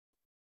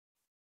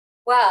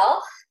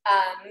Well,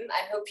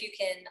 I hope you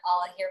can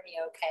all hear me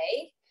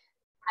okay.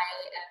 I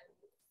am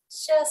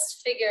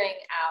just figuring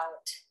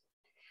out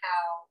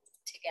how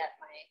to get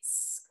my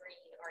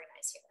screen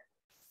organized here.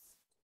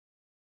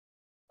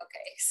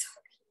 Okay, sorry.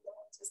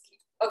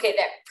 Okay,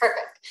 there,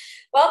 perfect.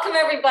 Welcome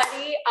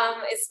everybody.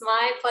 It's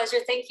my pleasure.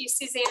 Thank you,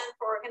 Suzanne,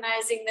 for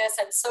organizing this.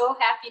 I'm so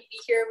happy to be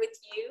here with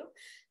you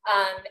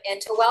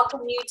and to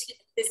welcome you to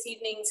this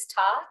evening's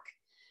talk.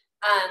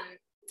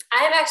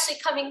 I'm actually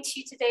coming to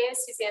you today,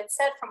 as Suzanne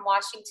said, from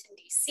Washington,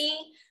 D.C.,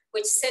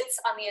 which sits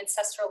on the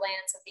ancestral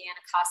lands of the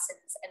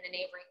Anacostans and the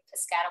neighboring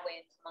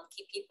Piscataway and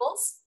Pamunkey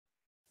peoples.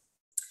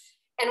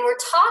 And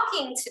we're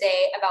talking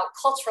today about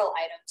cultural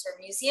items or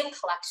museum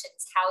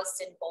collections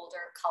housed in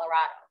Boulder,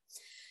 Colorado.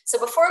 So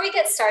before we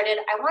get started,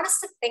 I want us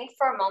to think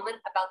for a moment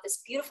about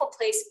this beautiful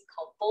place we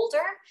call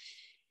Boulder,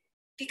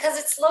 because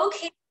it's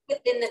located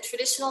within the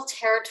traditional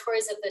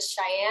territories of the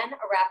Cheyenne,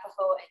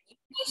 Arapaho, and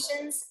Ute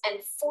nations, and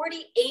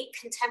 48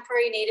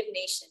 contemporary Native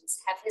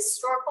nations have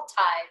historical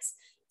ties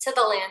to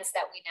the lands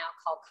that we now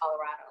call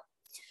Colorado.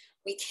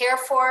 We care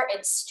for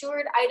and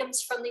steward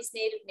items from these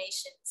Native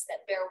nations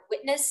that bear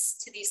witness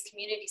to these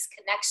communities'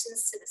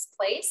 connections to this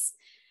place,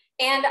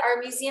 and our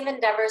museum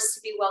endeavors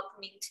to be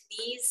welcoming to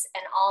these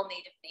and all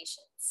Native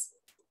nations.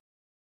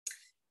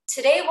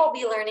 Today, we'll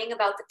be learning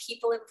about the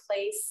people and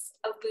place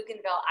of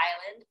Bougainville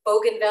Island,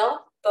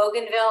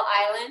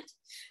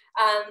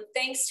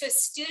 thanks to a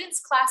students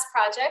class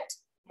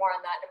project, more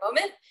on that in a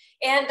moment,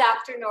 and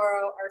Dr.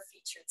 Noro, our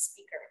featured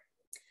speaker.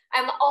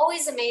 I'm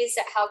always amazed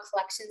at how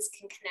collections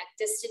can connect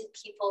distant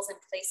peoples and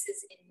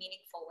places in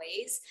meaningful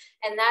ways,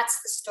 and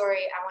that's the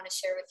story I want to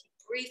share with you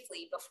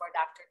briefly before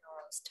Dr.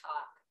 Noro's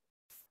talk.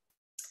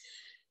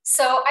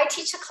 So I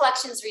teach a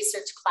collections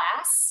research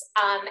class,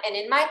 and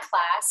in my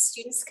class,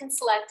 students can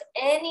select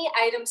any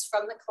items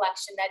from the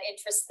collection that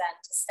interest them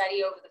to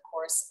study over the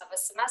course of a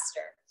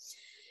semester.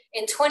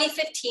 In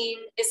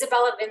 2015,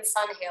 Isabella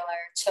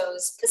Vinson-Haler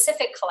chose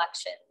Pacific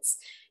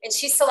Collections, and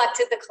she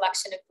selected the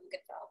collection of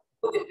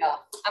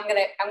Bougainville. I'm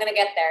gonna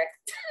get there.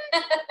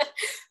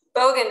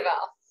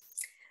 Bougainville.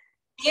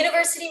 The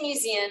University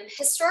Museum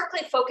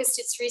historically focused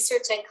its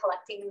research and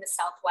collecting in the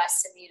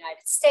Southwest in the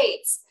United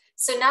States,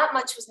 so not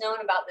much was known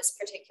about this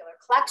particular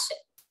collection.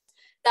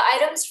 The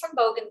items from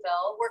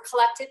Bougainville were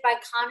collected by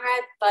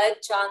Conrad Bud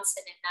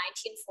Johnson in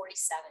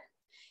 1947.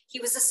 He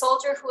was a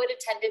soldier who had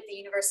attended the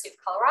University of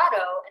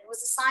Colorado and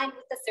was assigned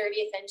with the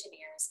 30th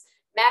Engineers,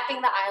 mapping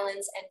the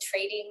islands and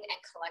trading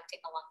and collecting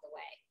along the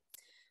way.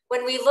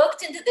 When we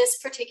looked into this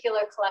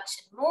particular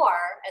collection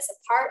more as a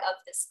part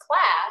of this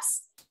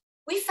class,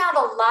 we found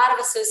a lot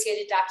of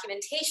associated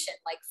documentation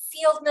like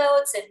field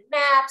notes and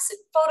maps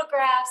and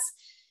photographs.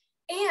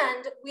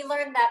 And we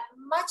learned that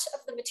much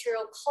of the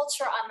material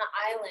culture on the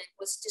island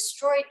was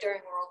destroyed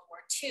during World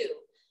War II,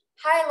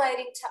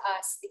 highlighting to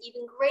us the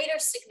even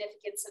greater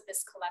significance of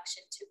this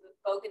collection to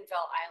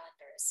Bougainville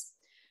Islanders.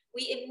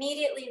 We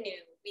immediately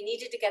knew we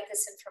needed to get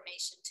this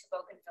information to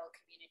Bougainville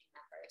community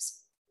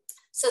members.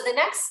 So the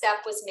next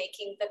step was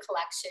making the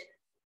collection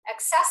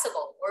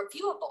accessible or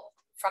viewable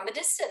from a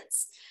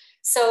distance.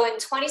 So in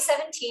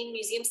 2017,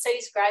 Museum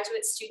Studies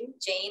graduate student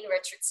Jane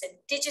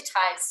Richardson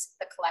digitized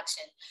the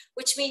collection,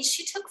 which means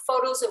she took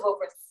photos of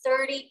over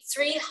 300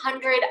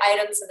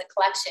 items in the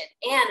collection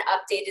and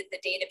updated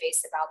the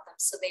database about them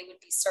so they would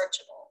be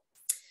searchable.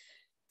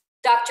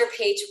 Dr.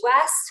 Paige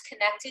West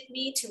connected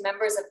me to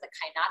members of the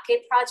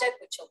Kainake Project,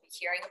 which you'll be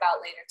hearing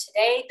about later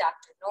today,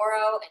 Dr.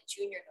 Noro and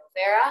Junior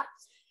Novera.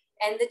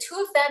 And the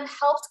two of them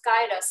helped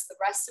guide us the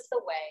rest of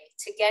the way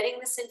to getting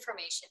this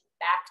information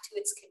back to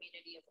its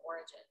community of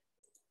origin.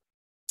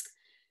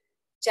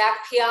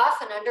 Jack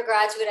Piaf, an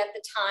undergraduate at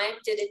the time,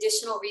 did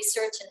additional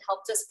research and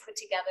helped us put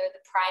together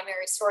the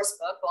primary source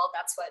book. Well,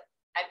 that's what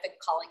I've been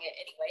calling it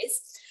anyways,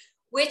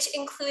 which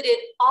included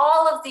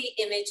all of the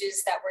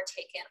images that were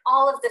taken,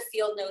 all of the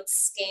field notes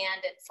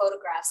scanned and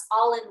photographs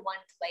all in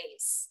one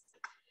place.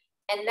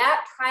 And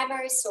that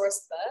primary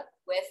source book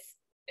with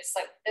it's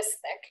like this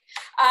thick,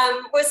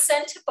 was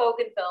sent to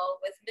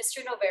Bougainville with Mr.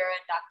 Novera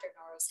and Dr.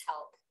 Noro's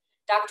help.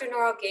 Dr.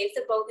 Noro gave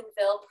the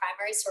Bougainville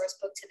primary source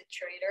book to the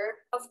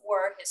Curator of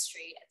War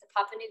History at the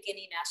Papua New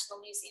Guinea National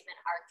Museum and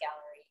Art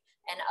Gallery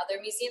and other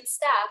museum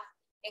staff,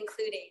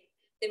 including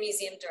the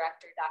museum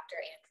director,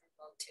 Dr. Andrew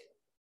Motu.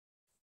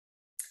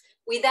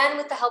 We then,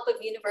 with the help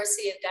of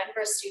University of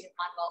Denver student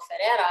Manuel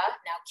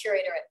Ferreira, now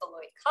curator at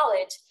Beloit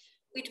College,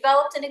 we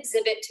developed an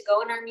exhibit to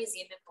go in our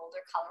museum in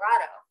Boulder,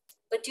 Colorado.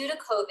 But due to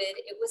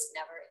COVID, it was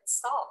never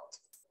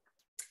installed.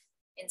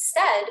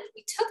 Instead,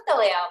 we took the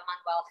layout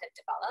Manuel had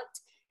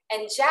developed,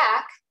 and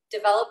Jack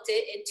developed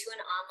it into an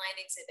online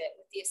exhibit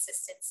with the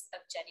assistance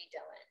of Jenny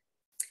Dillon.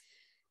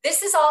 This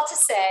is all to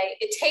say,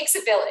 it takes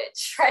a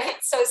village, right?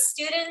 So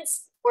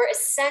students were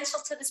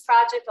essential to this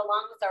project,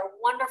 along with our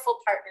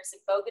wonderful partners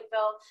in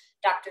Bougainville,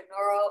 Dr.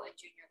 Noro and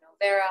Junior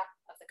Novera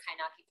of the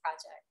Kainake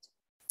Project.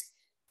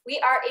 We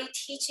are a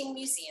teaching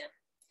museum.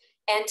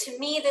 And to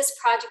me, this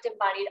project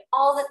embodied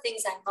all the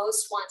things I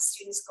most want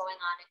students going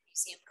on in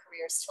museum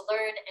careers to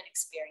learn and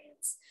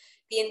experience.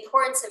 the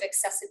importance of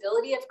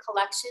accessibility of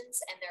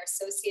collections and their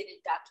associated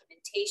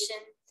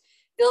documentation,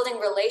 building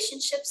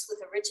relationships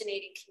with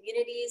originating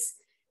communities,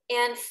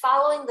 and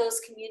following those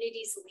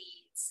communities'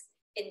 leads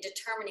in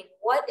determining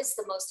what is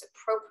the most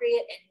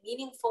appropriate and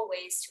meaningful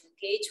ways to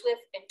engage with,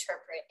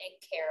 interpret, and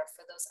care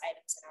for those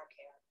items in our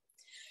care.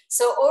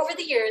 So over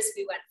the years,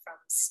 we went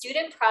from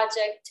student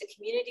project to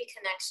community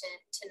connection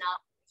to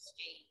knowledge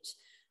exchange,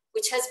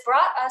 which has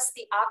brought us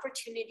the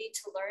opportunity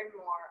to learn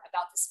more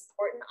about this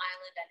important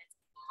island and its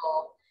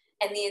people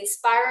and the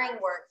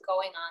inspiring work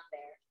going on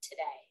there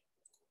today.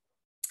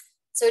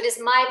 So it is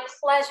my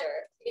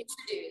pleasure to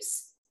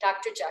introduce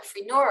Dr.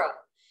 Jeffrey Noro.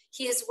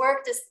 He has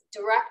worked as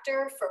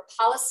Director for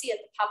Policy at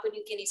the Papua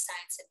New Guinea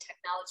Science and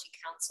Technology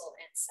Council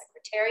and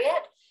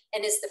Secretariat,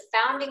 and is the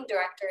founding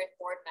director and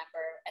board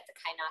member at the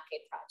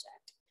Kainake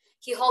Project.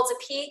 He holds a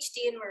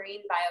PhD in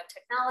marine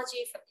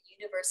biotechnology from the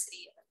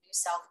University of New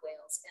South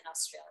Wales in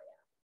Australia.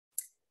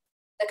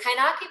 The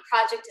Kainake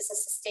Project is a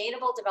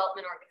sustainable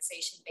development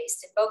organization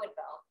based in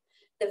Bougainville.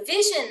 The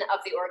vision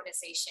of the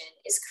organization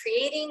is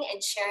creating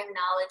and sharing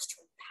knowledge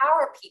to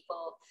empower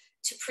people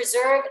to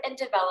preserve and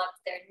develop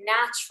their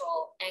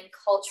natural and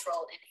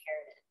cultural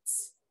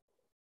inheritance.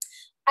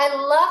 I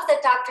love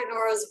that Dr.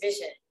 Noro's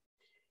vision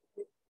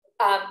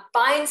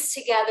binds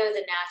together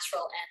the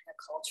natural and the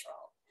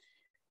cultural.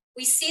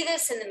 We see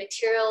this in the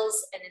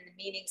materials and in the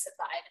meanings of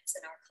the items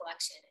in our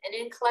collection and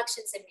in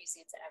collections and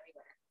museums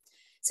everywhere.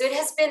 So it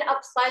has been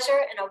a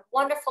pleasure and a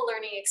wonderful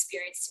learning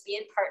experience to be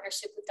in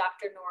partnership with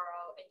Dr.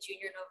 Noro and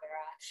Junior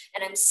Novera.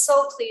 And I'm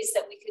so pleased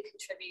that we could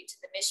contribute to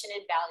the mission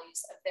and values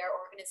of their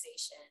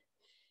organization.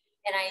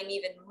 And I am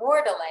even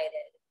more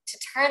delighted to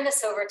turn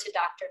this over to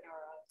Dr.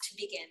 Noro to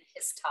begin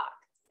his talk.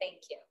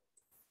 Thank you.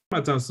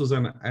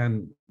 Susan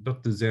and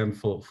Dr. Zen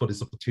for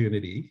this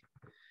opportunity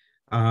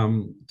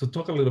to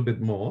talk a little bit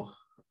more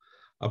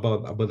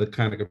about the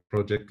Kainake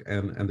Project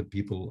and the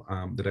people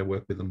that I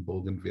work with in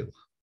Bougainville.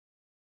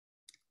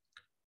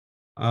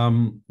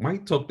 My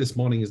talk this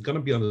morning is going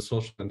to be on the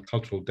social and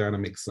cultural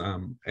dynamics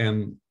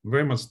and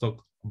very much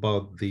talk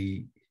about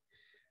the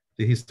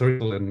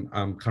historical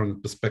and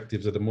current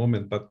perspectives at the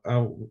moment, but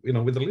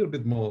with a little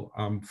bit more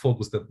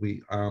focus that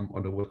we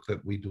on the work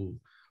that we do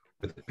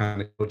with the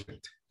Kainake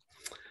Project.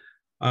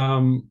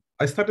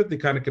 I started the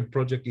Kainake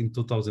Project in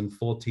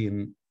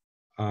 2014,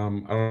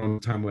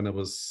 around the time when I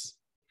was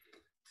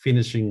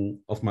finishing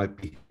off my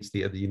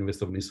PhD at the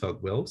University of New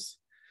South Wales.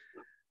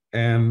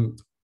 And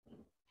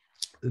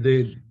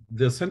the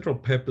central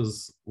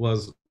purpose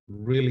was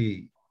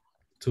really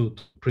to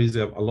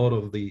preserve a lot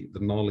of the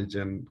knowledge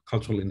and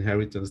cultural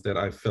inheritance that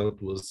I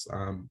felt was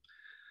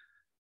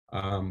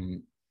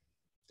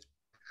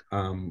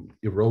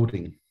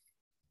eroding.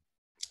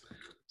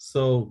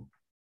 So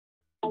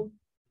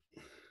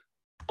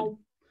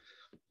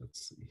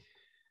let's see.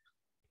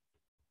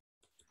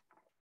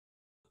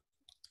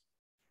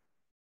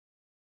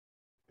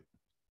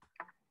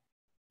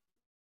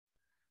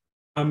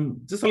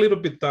 Just a little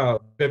bit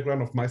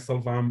background of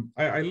myself.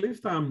 I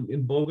lived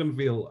in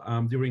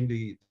Bougainville during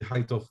the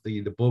height of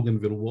the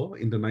Bougainville War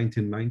in the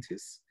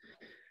 1990s.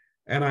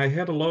 And I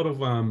had a lot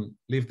of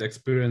lived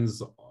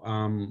experience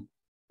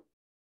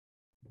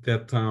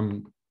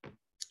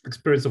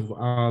experience of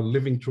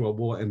living through a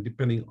war and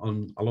depending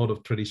on a lot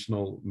of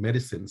traditional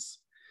medicines.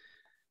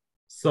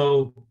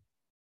 So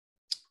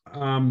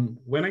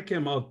when I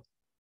came out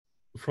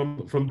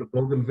from the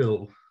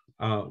Bougainville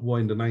war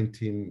in the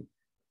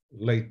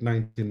late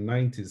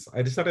 1990s,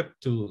 I decided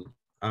to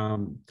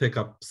take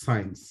up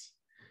science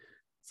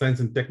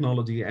and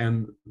technology,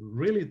 and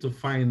really to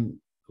find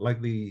like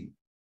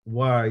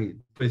why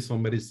traditional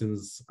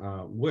medicines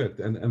worked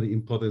and the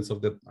importance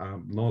of that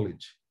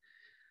knowledge.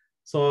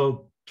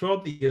 So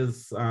throughout the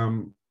years,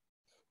 I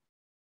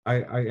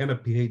earned a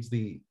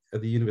PhD at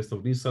the University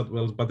of New South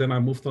Wales, but then I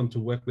moved on to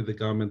work with the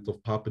government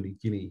of Papua New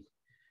Guinea,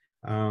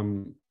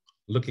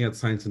 looking at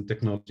science and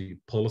technology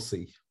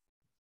policy.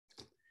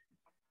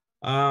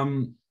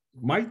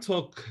 My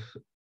talk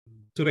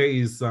today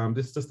is,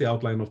 this is just the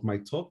outline of my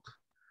talk,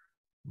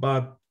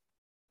 but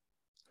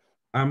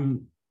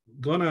I'm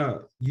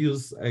gonna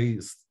use a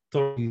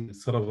story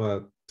sort of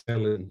a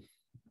telling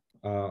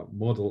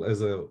model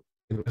as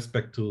in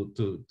respect to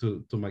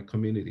my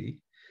community.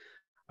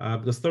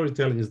 Because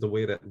storytelling is the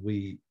way that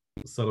we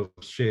sort of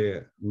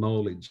share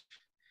knowledge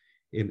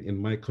in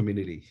my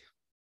community.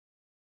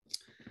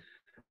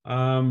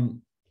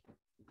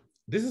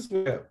 This is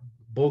where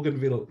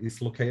Bougainville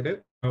is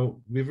located.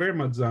 We're very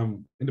much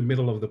in the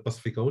middle of the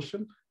Pacific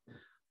Ocean,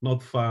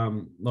 not far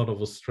north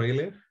of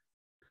Australia,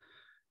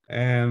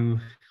 and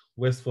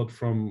westward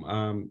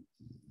from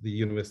the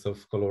University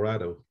of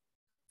Colorado.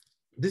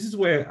 This is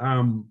where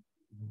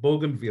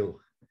Bougainville,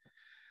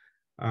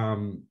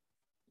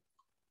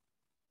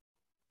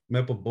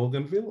 map of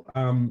Bougainville.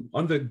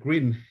 On the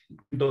green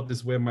dot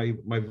is where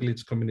my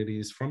village community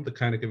is from, the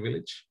Kainake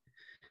village.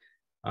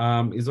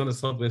 Is on the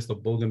southwest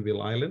of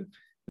Bougainville Island.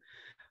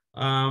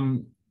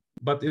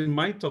 But in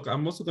my talk,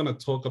 I'm also going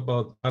to talk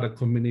about other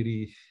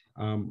community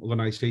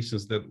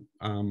organizations that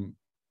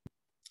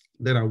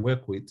I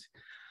work with.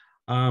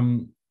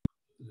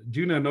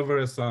 Junior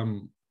Novares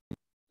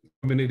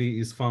community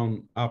is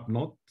found up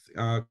north,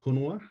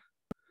 Kunua.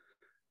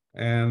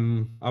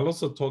 And I'll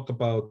also talk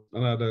about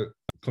another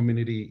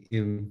community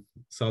in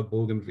South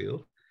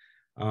Bougainville,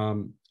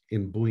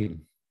 in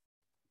Buin.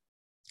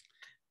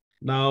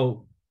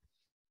 Now,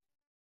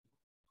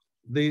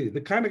 the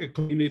Kainake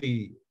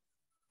community,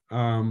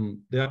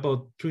 there are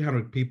about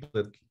 300 people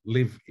that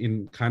live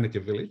in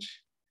Kainake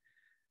village.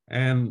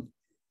 And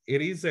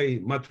it is a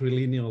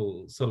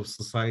matrilineal sort of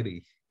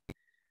society,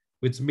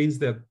 which means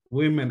that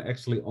women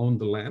actually own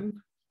the land.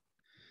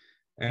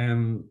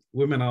 And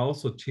women are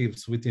also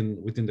chiefs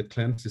within the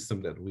clan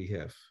system that we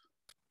have.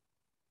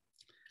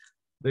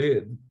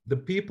 The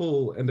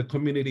people and the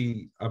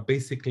community are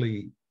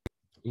basically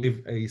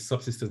live a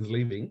subsistence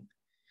living,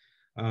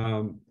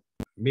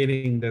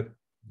 meaning that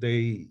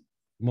they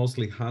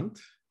mostly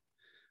hunt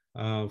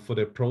for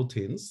their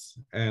proteins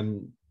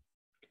and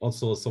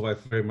also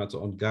survive very much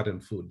on garden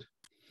food.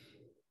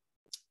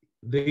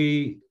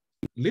 The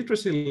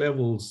literacy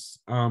levels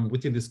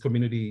within this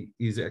community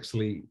is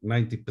actually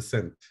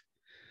 90%.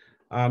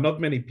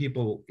 Not many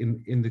people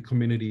in the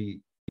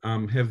community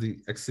have the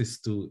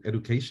access to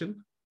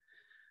education,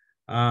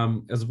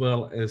 as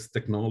well as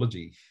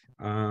technology.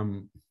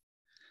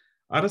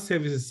 Other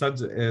services such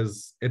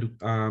as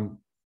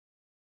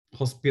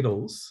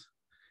hospitals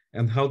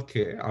and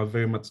healthcare are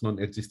very much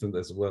non-existent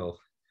as well.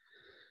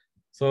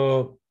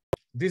 So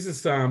this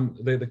is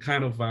the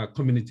kind of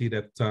community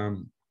that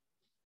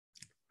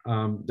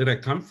that I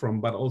come from,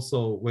 but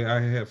also where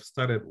I have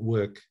started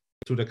work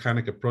through the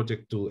Kainake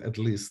Project to at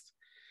least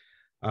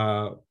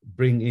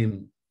bring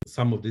in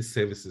some of these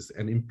services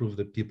and improve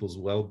the people's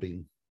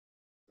well-being.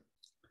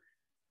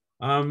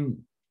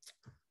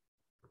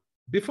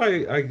 Before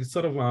I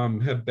sort of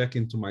head back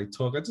into my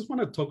talk, I just want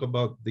to talk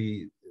about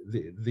the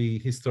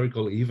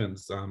historical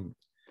events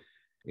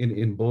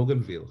in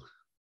Bougainville.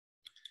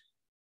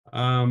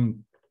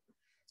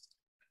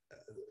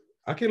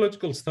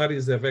 Archaeological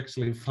studies have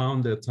actually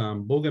found that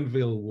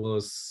Bougainville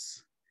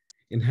was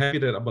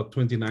inhabited about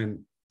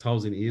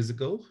 29,000 years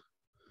ago.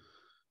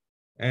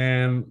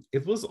 And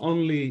it was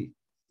only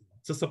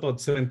just about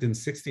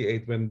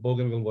 1768 when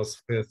Bougainville was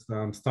first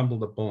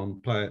stumbled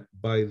upon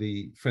by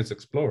the French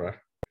explorer,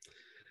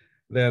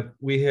 that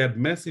we had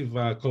massive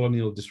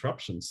colonial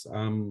disruptions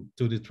to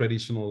the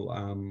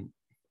traditional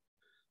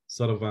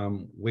sort of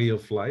way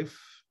of life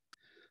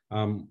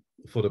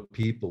for the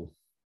people.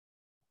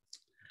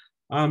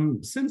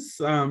 Since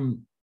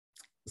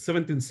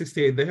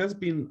 1768, there has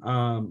been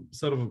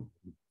sort of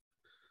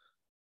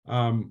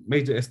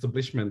major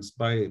establishments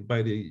by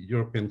the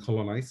European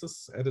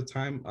colonizers at the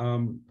time.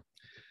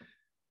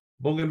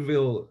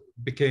 Bougainville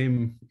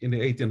became, in the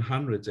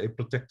 1800s, a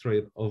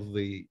protectorate of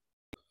the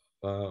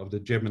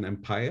German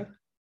Empire.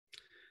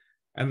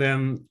 And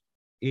then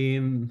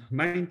in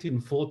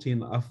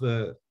 1914,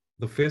 after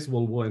the First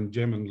World War and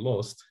Germany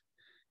lost,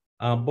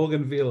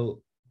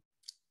 Bougainville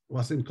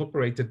was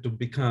incorporated to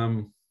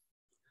become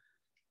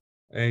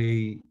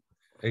a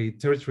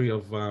territory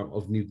of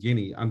New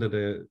Guinea under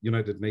the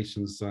United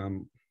Nations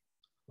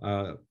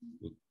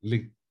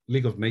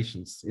League of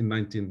Nations in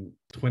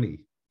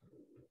 1920.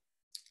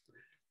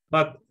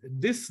 But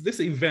this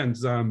event,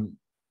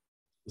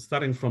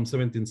 starting from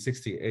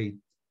 1768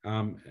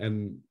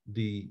 and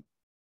the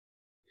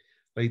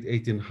late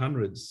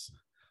 1800s,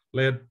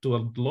 led to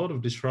a lot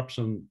of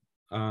disruption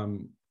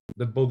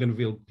that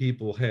Bougainville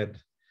people had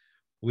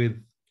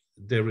with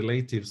their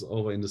relatives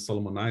over in the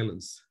Solomon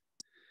Islands.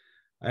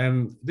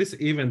 And this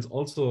event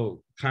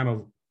also kind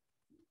of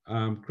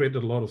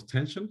created a lot of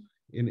tension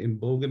in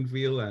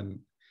Bougainville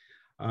and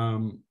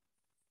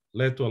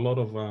led to a lot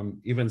of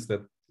events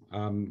that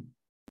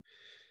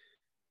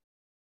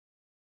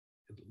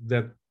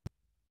that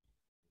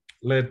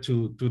led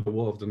to the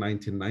war of the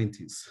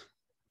 1990s.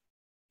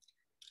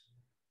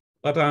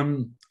 But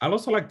I'd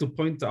also like to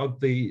point out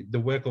the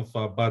work of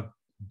Bud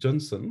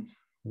Johnson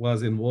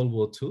was in World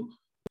War II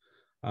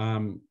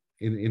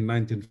in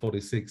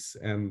 1946,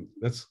 and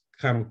that's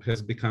kind of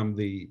has become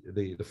the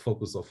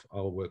focus of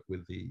our work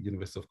with the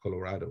University of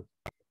Colorado.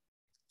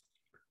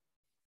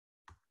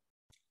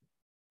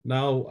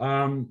 Now,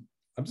 I'm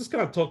just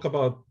going to talk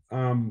about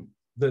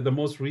the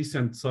most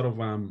recent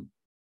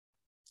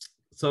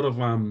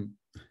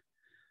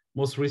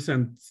most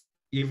recent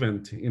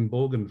event in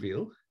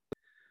Bougainville.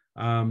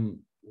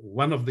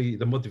 One of the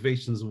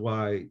motivations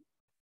why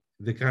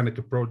the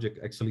Kainake Project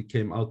actually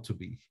came out to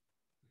be.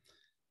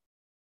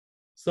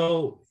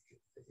 So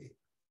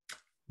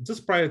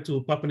just prior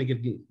to Papua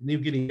New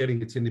Guinea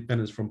getting its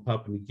independence from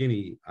Papua New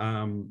Guinea,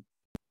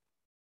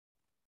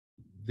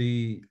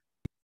 the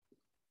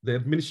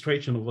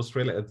administration of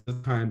Australia at the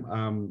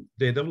time,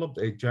 they developed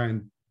a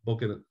giant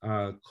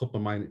copper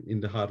mine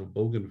in the heart of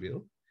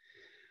Bougainville,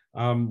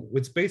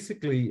 which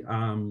basically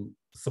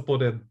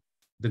supported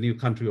the new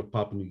country of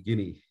Papua New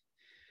Guinea.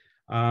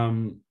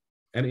 And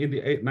in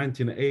the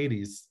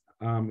 1980s,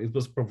 it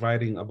was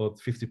providing about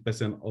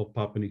 50% of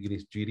Papua New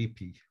Guinea's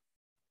GDP.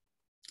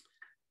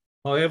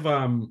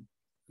 However,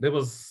 there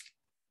was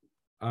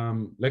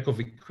lack of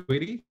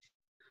equity.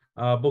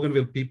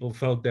 Bougainville people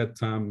felt that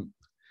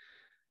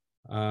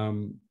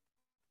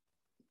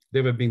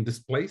they were being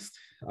displaced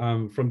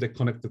from their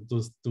connected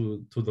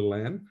to the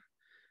land,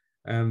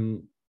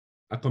 and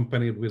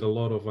accompanied with a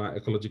lot of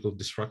ecological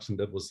destruction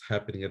that was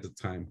happening at the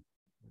time.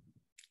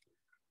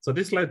 So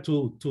this led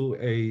to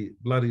a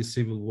bloody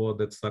civil war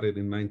that started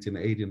in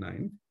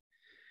 1989.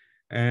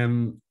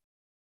 And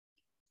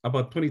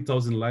about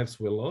 20,000 lives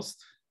were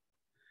lost.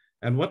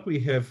 And what we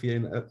have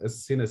here,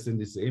 as seen as in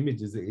these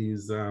images,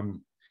 is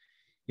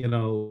you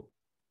know,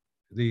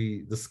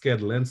 the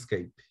scared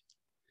landscape.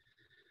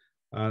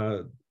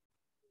 And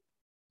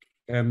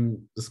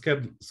the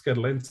scared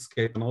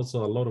landscape, and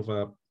also a lot of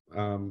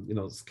you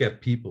know,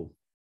 scared people.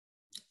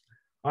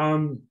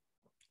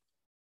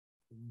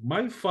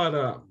 My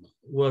father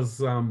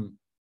was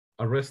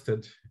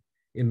arrested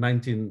in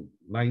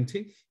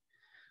 1990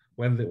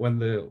 when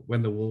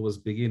the war was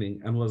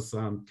beginning, and was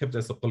kept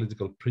as a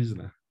political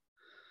prisoner.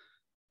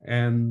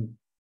 And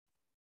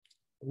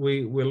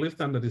we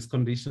lived under these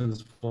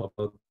conditions for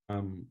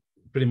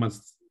pretty much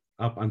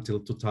up until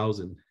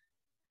 2000.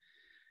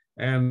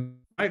 And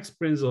my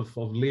experience of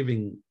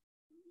living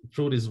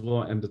through this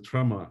war and the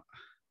trauma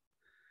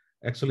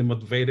actually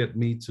motivated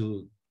me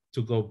to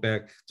go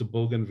back to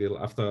Bougainville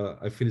after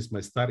I finished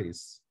my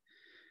studies,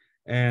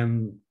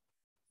 and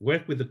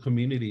work with the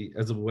community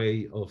as a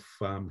way of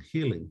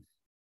healing,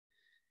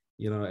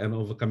 you know, and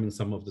overcoming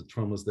some of the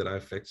traumas that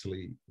I've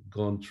actually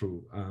gone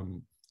through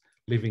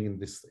living in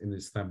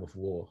this time of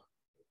war.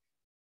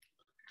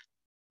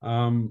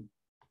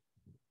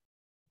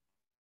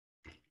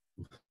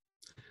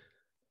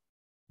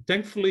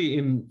 Thankfully,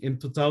 in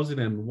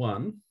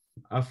 2001,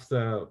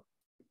 after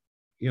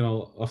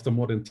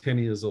more than 10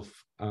 years of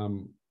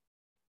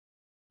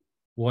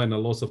war and a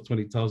loss of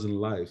 20,000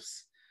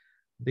 lives,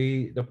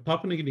 the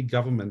Papua New Guinea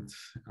government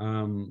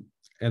and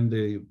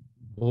the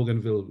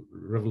Bougainville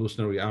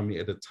Revolutionary Army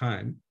at the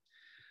time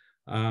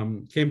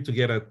came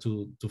together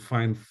to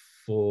find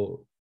for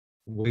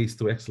ways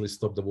to actually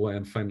stop the war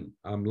and find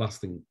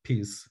lasting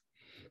peace.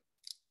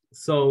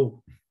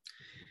 So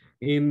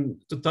in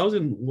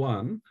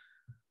 2001,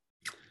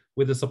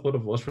 with the support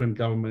of Australian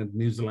government,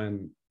 New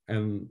Zealand,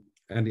 and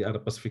the other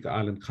Pacific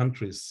Island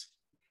countries,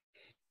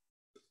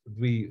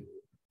 they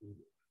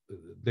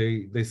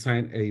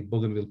signed a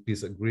Bougainville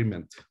Peace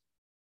Agreement.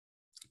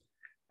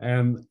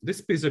 And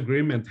this peace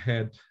agreement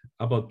had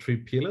about 3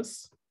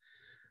 pillars.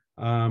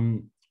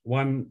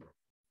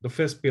 The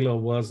first pillar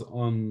was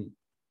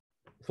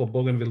for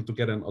Bougainville to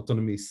get an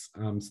autonomous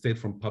state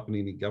from Papua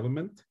New Guinea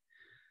government.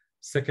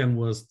 Second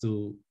was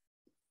to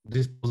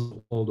dispose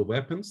of all the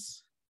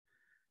weapons.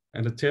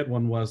 And the third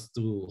one was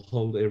to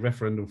hold a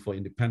referendum for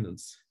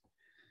independence.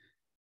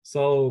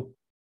 So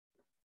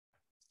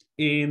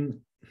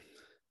in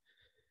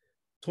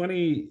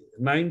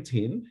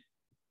 2019,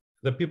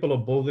 the people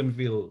of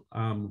Bougainville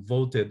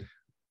voted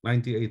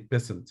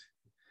 98%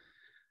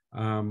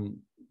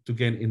 to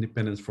gain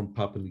independence from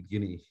Papua New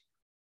Guinea.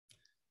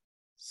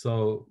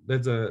 So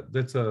that's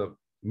a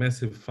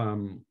massive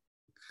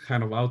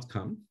kind of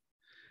outcome,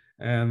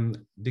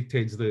 and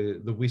dictates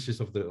the wishes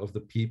of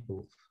the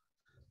people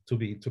to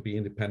be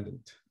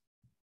independent.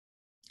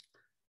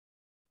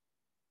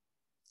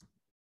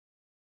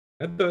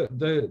 At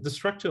the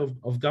structure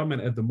of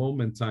government at the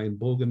moment in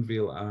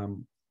Bougainville,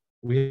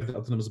 we have the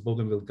autonomous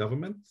Bougainville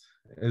government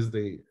as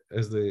the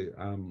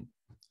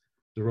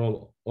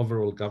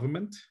overall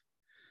government,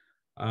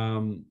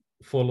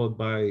 followed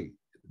by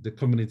the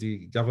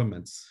community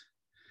governments.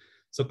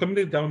 So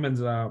community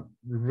governments are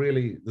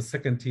really the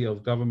second tier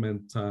of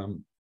government,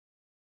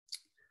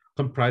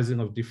 comprising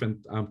of different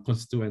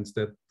constituents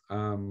that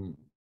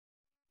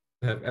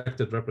have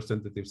elected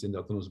representatives in the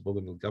autonomous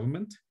Bougainville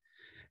government.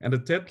 And the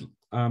third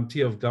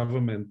tier of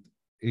government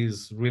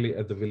is really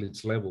at the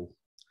village level,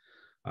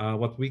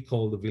 what we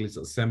call the village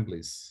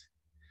assemblies.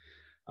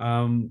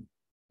 The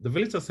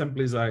village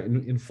assemblies are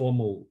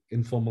informal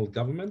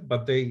government,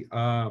 but they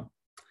are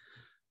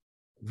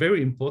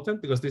very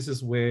important because this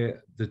is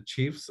where the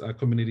chiefs,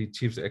 community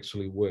chiefs,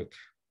 actually work.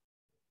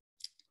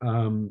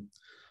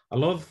 A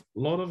lot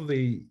of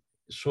the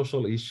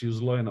social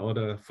issues, law and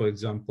order, for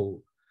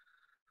example,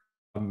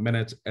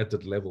 managed at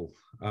that level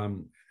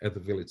at the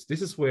village.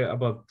 This is where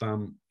about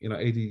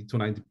 80 to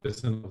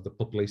 90% of the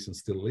population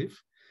still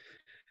live,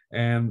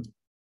 and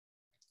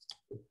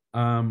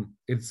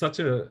it's such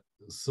a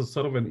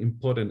sort of an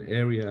important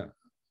area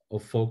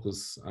of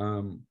focus,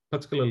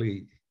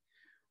 particularly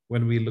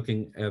when we're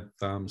looking at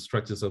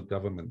structures of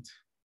government.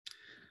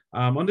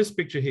 On this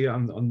picture here,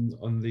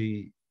 on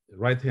the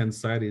right-hand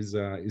side is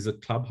a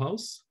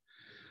clubhouse,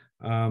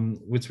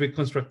 which we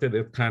constructed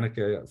at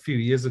Kainake a few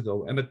years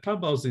ago. And the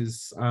clubhouse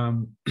is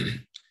kind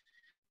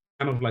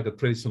of like a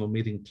traditional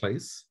meeting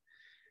place.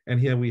 And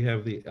here we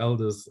have the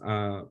elders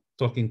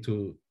talking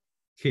to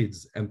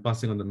kids and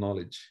passing on the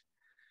knowledge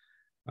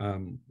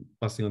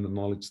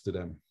to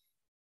them.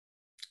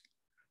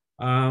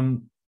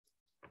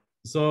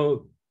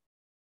 So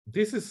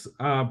this is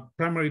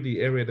primarily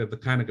the area that the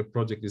Kainake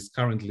Project is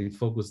currently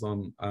focused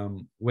on,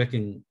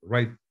 working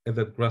right at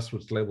that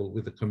grassroots level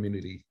with the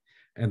community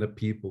and the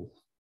people.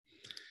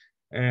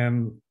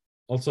 And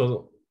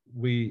also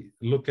we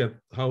look at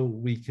how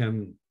we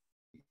can,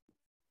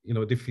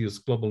 diffuse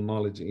global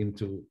knowledge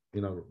into,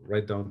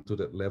 right down to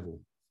that level.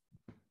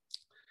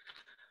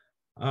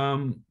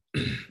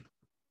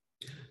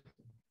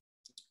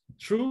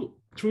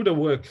 Through the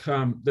work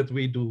that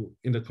we do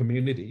in the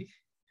community,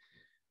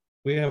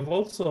 we have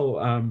also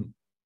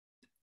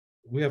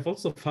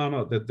found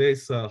out that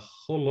there's a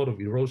whole lot of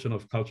erosion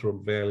of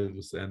cultural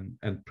values and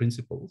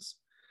principles.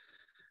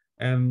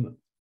 And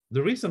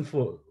the reason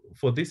for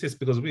this is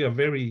because we are a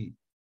very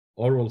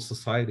oral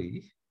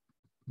society,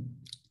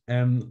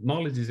 and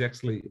knowledge is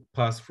actually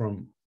passed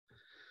from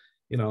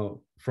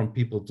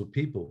people to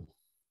people.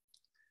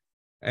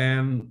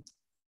 And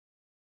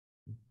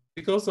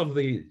because of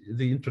the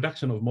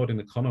introduction of modern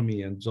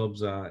economy and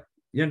jobs,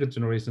 younger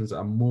generations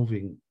are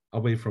moving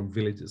away from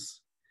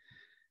villages.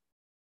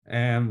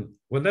 And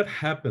when that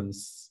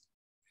happens,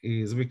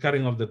 is we're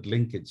cutting off that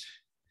linkage,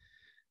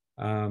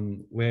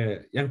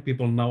 where young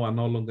people now are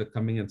no longer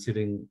coming and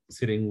sitting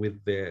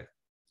with their,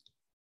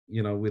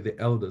 with the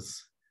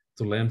elders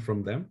to learn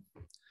from them.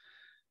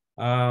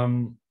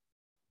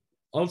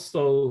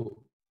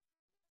 Also,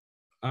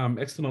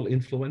 external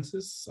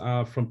influences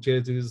from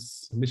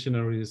churches,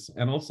 missionaries,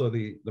 and also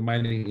the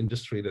mining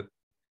industry that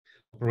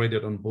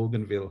operated on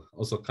Bougainville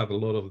also cut a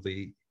lot of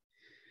the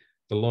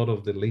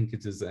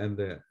linkages and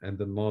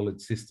the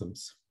knowledge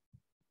systems.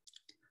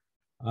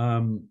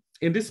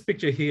 In this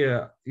picture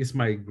here is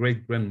my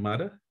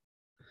great-grandmother.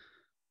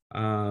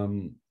 I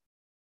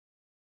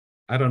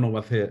don't know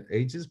what her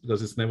age is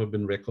because it's never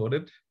been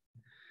recorded.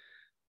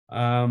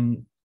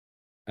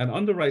 And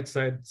on the right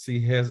side, she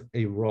has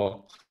a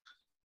rock.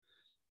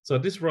 So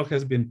this rock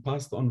has been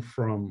passed on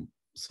from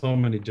so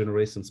many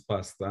generations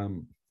past.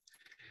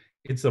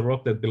 It's a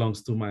rock that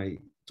belongs to my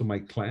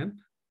clan,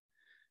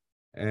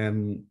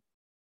 and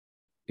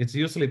it's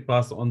usually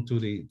passed on to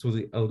the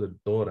elder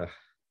daughter.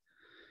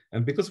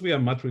 And because we are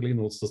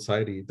matrilineal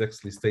society, it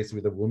actually stays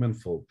with the women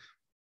folk.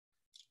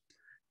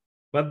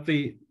 But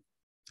the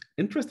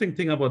interesting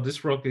thing about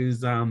this rock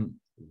is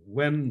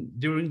when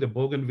during the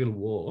Bougainville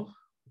War,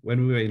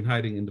 when we were in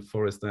hiding in the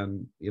forest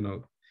and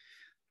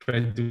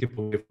trying to keep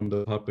away from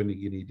the Papua New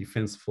Guinea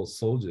Defense Force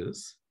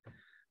soldiers,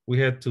 we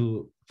had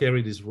to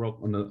carry this rock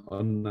on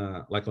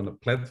a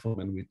platform,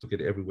 and we took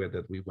it everywhere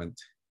that we went.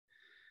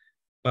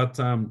 But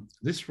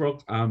this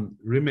rock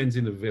remains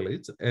in the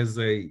village as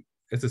a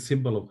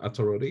symbol of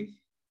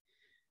authority,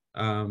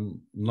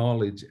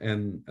 knowledge,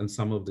 and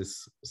some of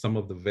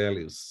the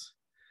values.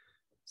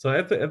 So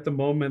at the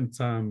moment,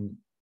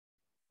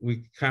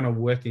 we're kind of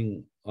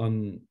working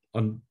on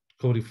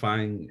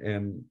codifying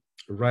and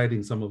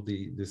writing some of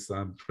these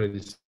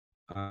traditional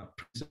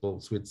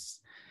principles, which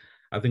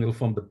I think will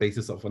form the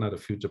basis of another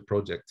future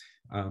project,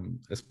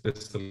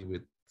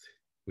 especially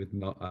with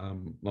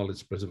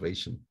knowledge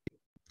preservation.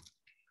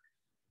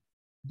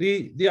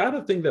 The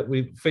other thing that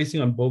we're facing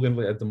on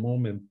Bougainville at the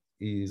moment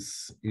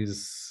is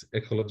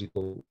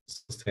ecological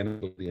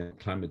sustainability and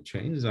climate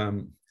change.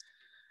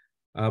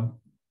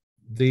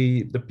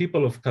 The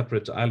people of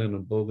Carteret Island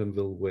and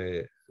Bougainville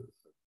were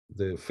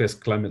the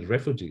first climate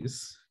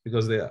refugees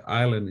because their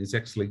island is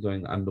actually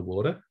going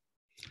underwater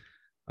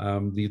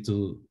due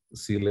to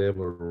sea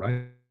level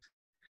rise.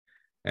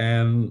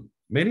 And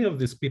many of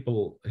these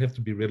people have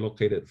to be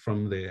relocated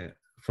from their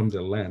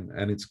land,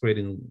 and it's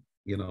creating,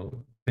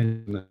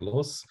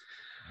 loss.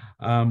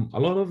 A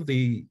lot of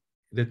the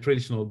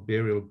traditional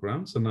burial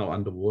grounds are now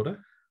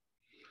underwater.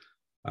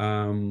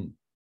 And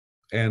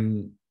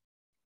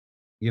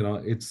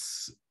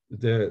it's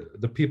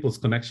the people's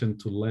connection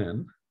to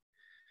land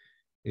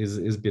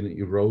is being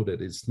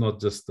eroded. It's not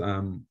just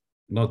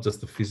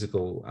the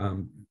physical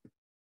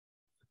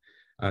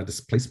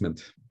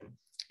displacement.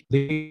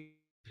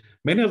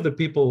 Many of the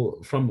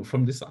people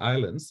from these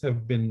islands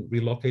have been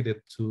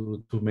relocated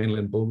to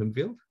mainland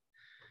Bougainville,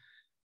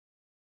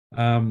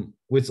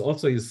 which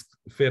also is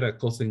further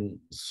causing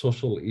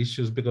social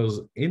issues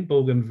because in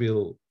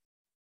Bougainville,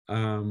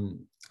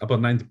 about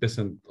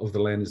 90% of the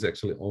land is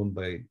actually owned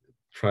by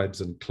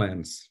tribes and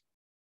clans.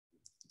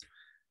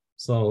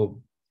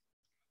 So,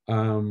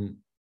 with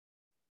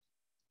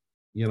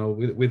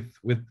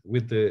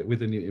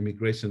the new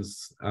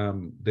immigrations,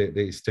 there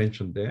is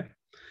tension there.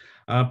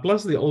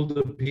 Plus, the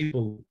older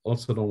people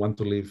also don't want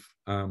to leave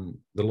the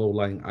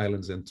low-lying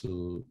islands and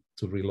to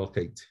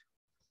relocate.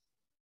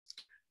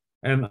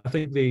 And I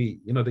think the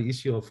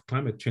issue of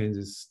climate change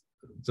is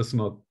just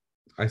not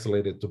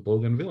isolated to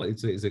Bougainville.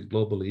 It's a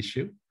global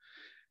issue,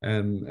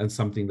 and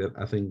something that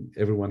I think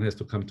everyone has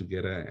to come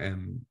together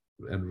and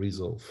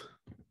resolve.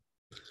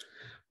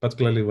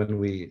 Particularly when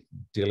we're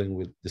dealing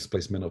with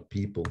displacement of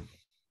people.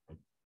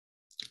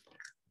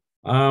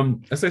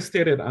 As I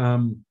stated,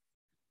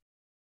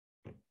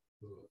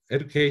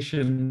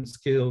 education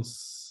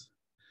skills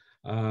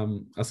are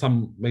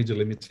some major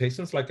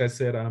limitations. Like I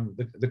said,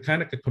 the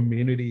Kainake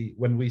community,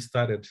 when we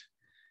started,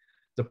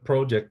 the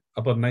project,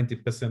 about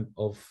 90%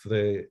 of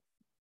the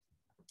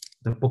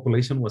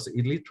population was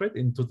illiterate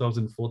in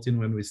 2014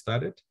 when we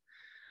started.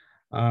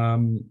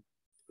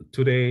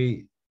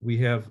 Today, we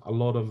have a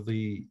lot of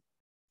the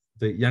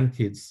young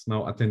kids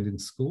now attending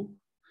school.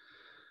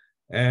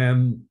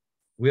 And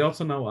we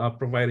also now are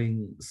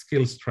providing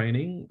skills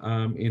training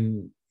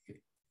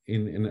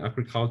in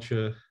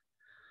agriculture,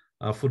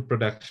 food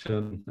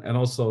production, and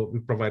also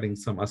we're providing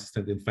some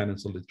assistant in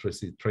financial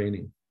literacy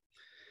training.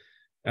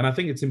 And I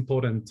think it's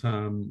important,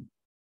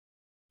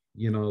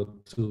 you know,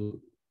 to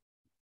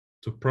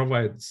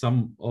provide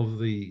some of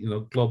the, you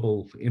know,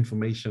 global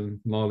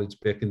information knowledge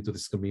back into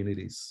these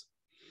communities.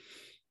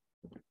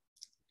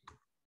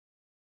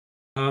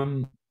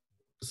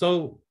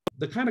 So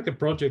the Kainake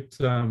Project,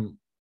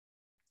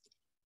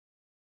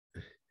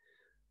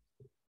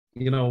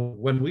 you know,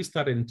 when we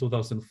started in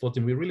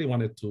 2014, we really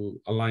wanted to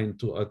align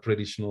to a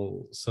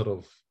traditional sort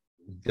of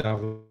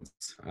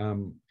governance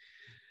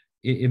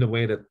in a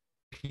way that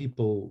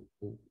people,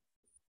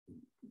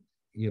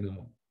 you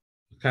know,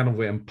 kind of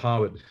were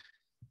empowered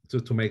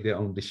to make their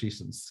own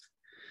decisions.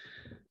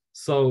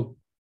 So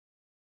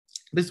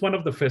this is one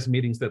of the first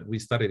meetings that we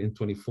started in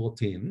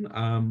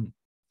 2014,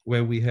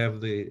 where we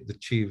have the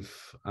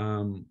chief,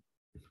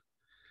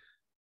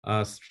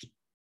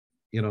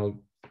 you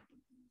know,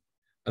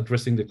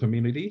 addressing the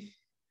community,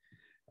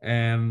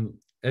 and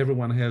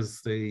everyone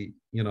has the,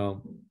 you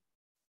know,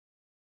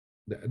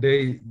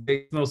 there's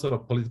no sort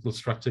of political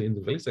structure in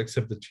the village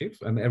except the chief,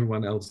 and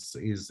everyone else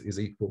is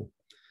equal.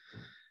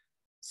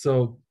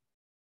 So,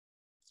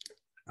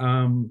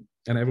 and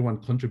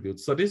everyone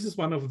contributes. So this is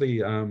one of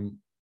the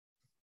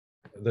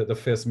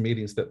first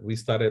meetings that we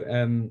started,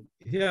 and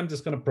here I'm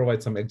just going to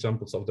provide some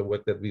examples of the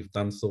work that we've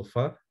done so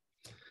far.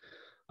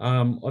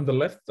 On the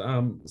left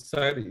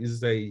side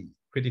is a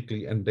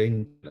critically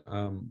endangered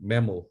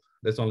mammal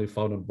that's only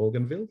found in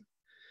Bougainville.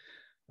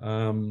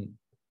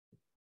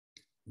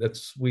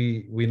 That's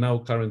we now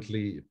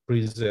currently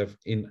preserve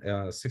in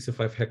a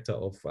 65 hectare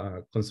of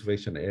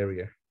conservation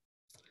area.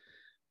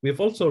 We've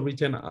also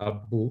written a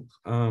book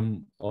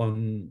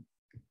on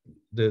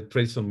the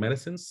traditional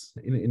medicines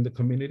in the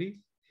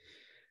community.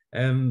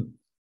 And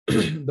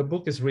the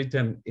book is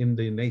written in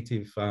the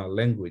native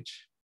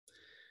language.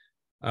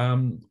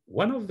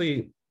 One of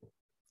the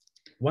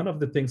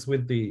things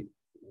with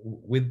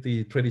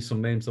the traditional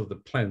names of the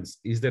plants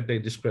is that they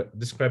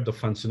describe the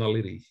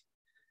functionality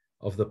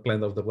of the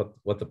plant, of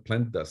what the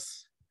plant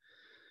does.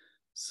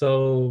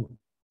 So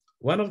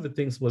one of the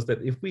things was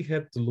that if we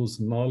had to lose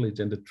knowledge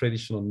and the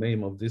traditional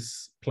name of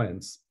these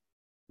plants,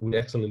 we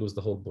actually lose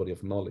the whole body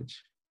of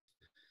knowledge.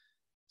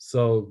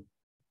 So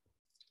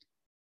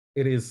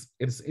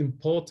it's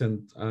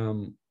important,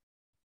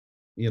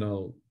 you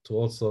know, to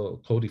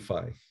also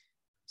codify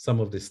some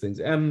of these things.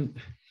 And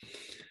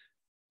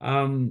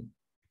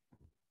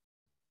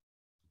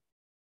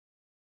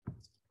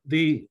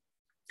the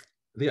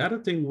other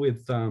thing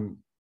with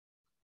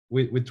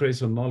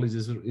traditional knowledge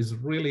is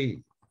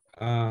really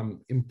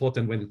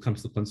important when it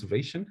comes to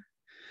conservation.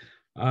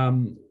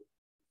 When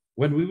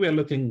we were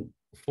looking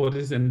for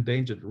this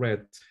endangered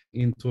rat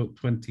in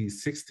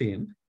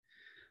 2016,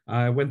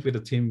 I went with a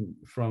team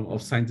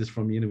of scientists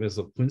from the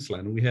University of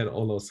Queensland. We had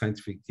all our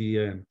scientific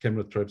gear and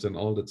camera traps and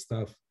all that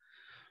stuff,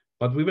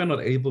 but we were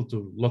not able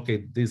to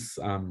locate this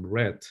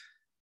rat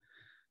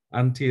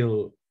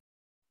until,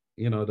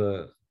 you know,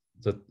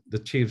 the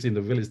chiefs in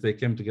the village, they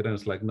came together and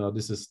it's like, no,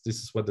 this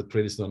is what the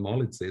traditional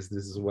knowledge says.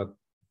 This is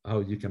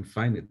how you can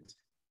find it.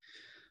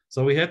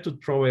 So we had to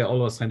throw away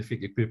all our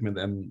scientific equipment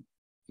and,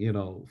 you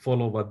know,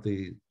 follow what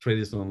the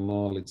traditional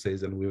knowledge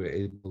says, and we were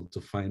able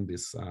to find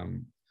this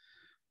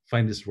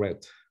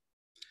rat.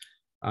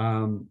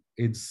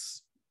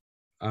 It's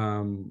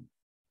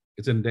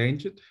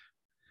endangered,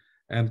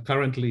 and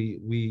currently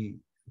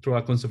through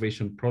our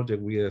conservation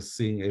project, we are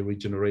seeing a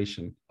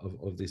regeneration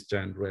of this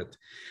giant rat.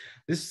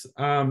 This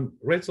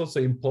rat's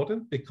also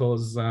important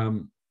because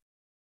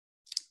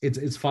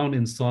it's found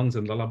in songs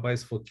and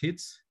lullabies for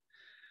kids,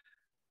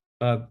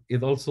 but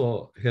it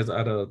also has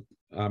other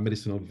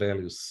medicinal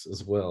values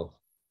as well.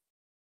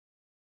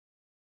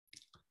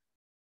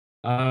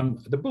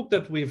 The book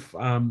that we've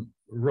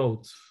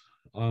wrote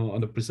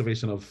on the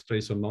preservation of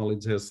traditional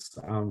knowledge has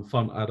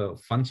found other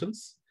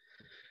functions,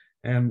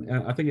 and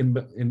I think in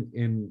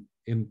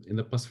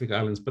the Pacific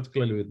Islands,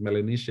 particularly with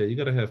Melanesia, you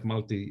got to have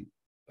multi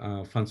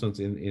functions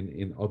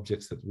in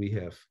objects that we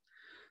have.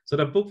 So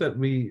the book that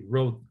we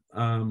wrote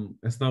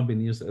has now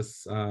been used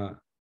as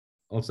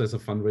also as a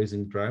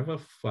fundraising driver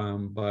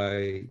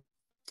by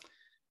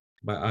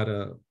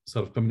other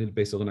sort of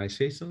community-based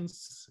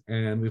organizations,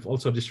 and we've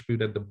also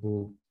distributed the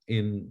book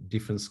in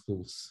different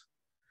schools.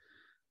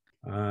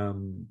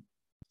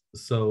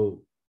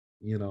 So,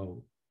 you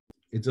know,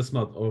 it's just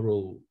not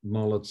oral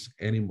knowledge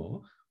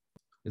anymore.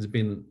 It's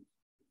been,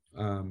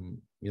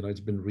 you know, it's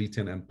been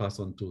written and passed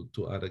on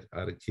to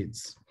other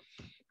kids.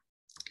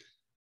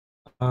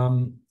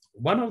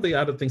 One of the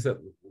other things that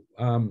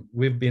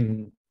we've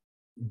been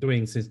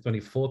doing since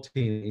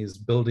 2014 is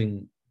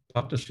building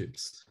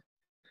partnerships.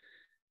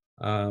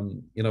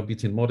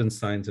 between modern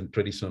science and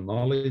traditional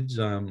knowledge.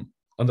 On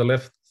the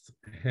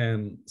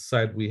left-hand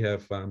side, we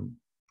have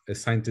a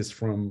scientist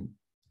from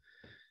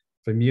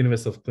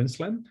University of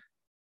Queensland,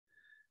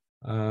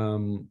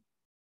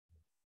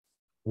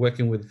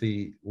 working with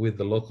the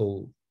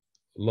local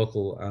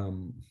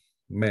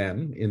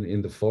man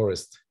in the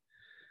forest,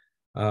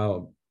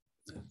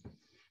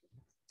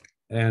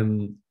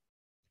 and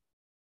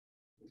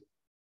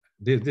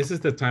this is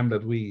the time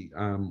that we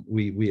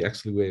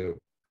actually were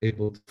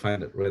able to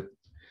find it, right?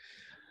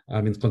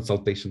 In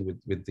consultation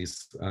with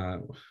this,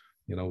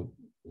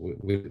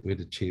 with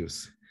the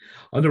chiefs.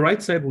 On the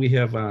right side, we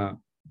have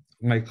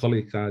my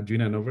colleague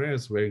Junior Novera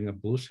is wearing a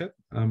blue shirt.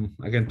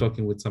 Again,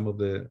 talking with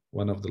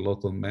one of the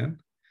local men.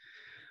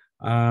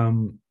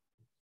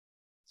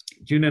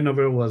 Junior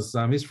Novera was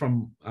he's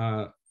from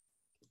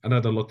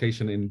another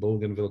location in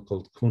Bougainville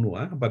called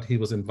Kunua, but he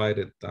was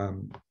invited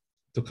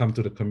to come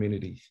to the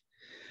community.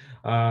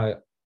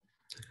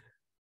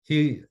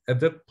 He, at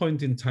that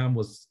point in time,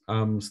 was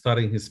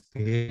starting his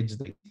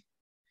PhD,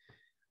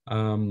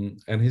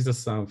 and he's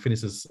just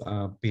finished his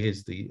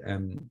PhD,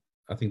 and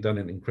I think done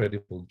an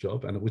incredible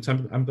job, and which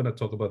I'm going to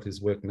talk about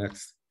his work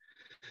next.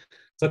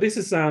 So this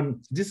is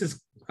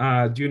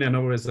Junior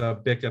Novera's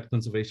backyard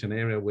conservation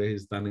area where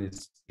he's done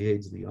his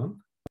PhD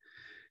on.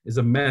 It's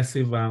a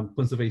massive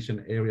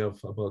conservation area of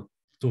about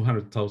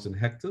 200,000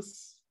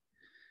 hectares,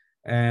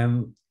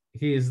 and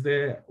he is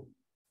there.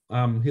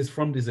 He's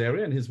from this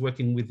area, and he's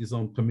working with his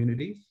own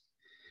community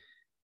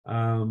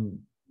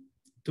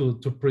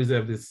to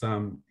preserve this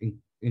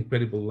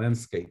incredible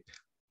landscape.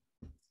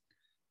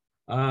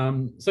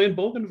 So in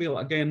Bougainville,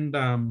 again,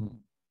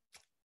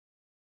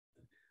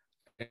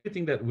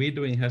 everything that we're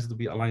doing has to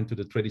be aligned to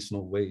the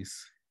traditional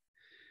ways,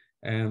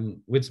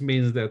 and which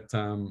means that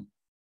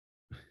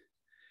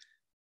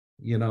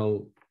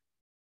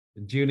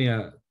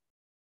Junior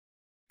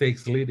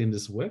takes lead in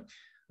this work.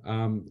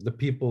 The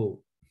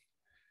people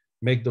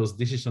make those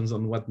decisions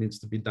on what needs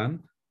to be done.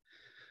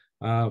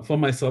 For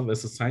myself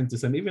as a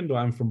scientist, and even though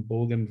I'm from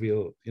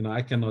Bougainville,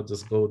 I cannot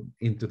just go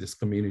into this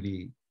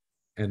community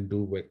and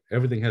do work.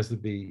 Everything has to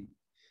be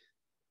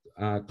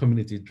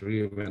community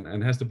driven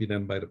and has to be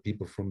done by the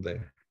people from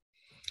there.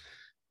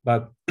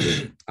 But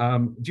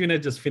Junior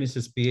just finished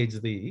his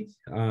PhD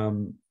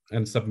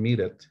and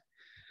submitted.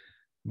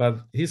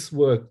 But his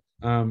work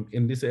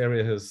in this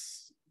area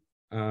has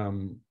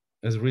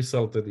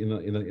resulted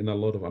in a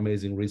lot of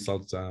amazing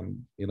results.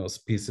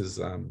 Species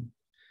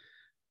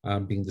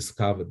being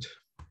discovered.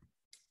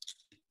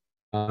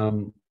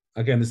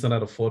 Again, it's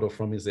another photo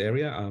from his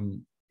area.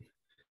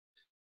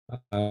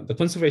 The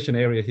conservation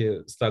area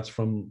here starts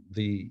from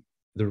the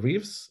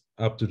reefs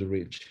up to the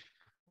ridge.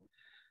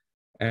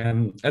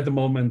 And at the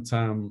moment,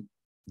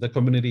 the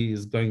community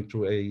is going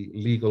through a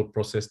legal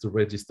process to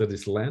register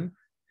this land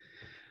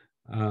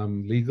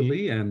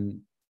legally,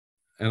 and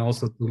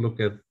also to look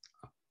at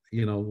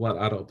what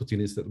other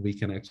opportunities that we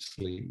can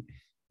actually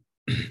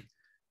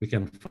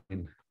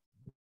find.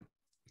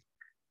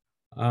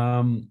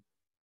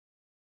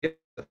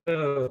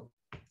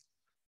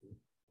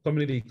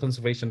 Community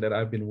conservation that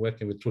I've been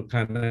working with through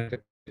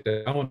Kainake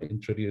that I want to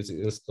introduce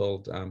is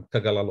called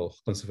Kagalalo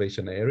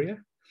Conservation Area.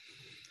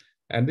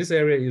 And this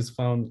area is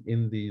found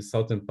in the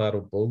southern part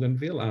of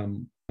Bougainville,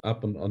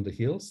 up on the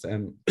hills,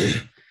 and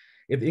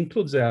it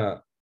includes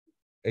a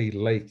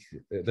lake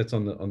that's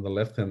on the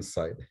left-hand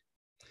side.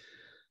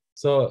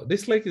 So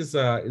this lake is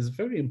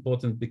very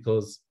important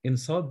because in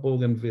South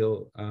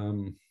Bougainville,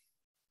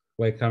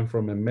 where I come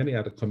from, and many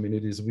other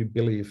communities, we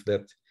believe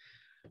that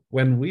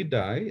when we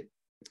die,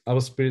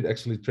 our spirit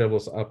actually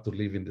travels up to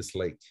live in this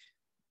lake.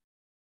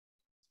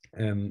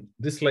 And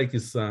this lake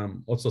is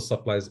also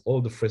supplies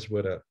all the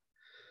freshwater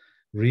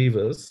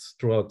rivers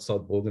throughout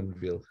South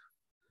Bougainville.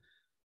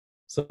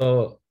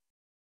 So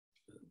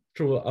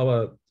through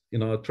our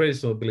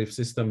traditional belief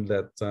system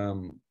that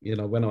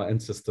when our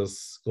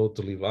ancestors go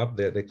to live up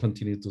there, they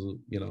continue to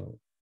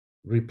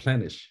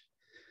replenish.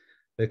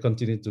 They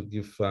continue to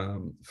give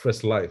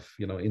fresh life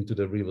into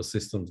the river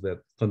systems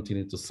that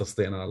continue to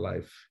sustain our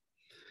life.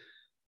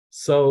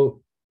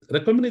 So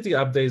the community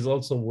up there is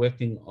also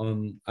working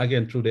on,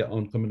 again, through their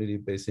own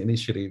community-based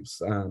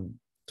initiatives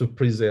to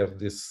preserve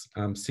this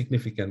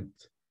significant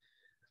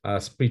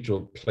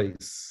spiritual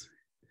place,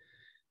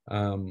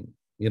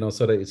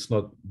 so that it's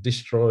not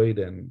destroyed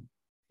and,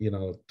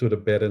 to the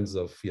burdens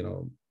of,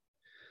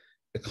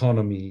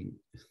 economy,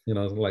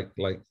 like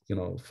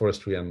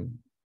forestry and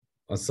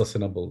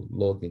unsustainable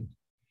logging.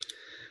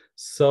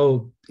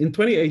 So in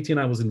 2018,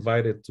 I was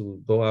invited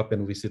to go up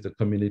and visit the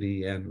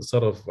community and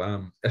sort of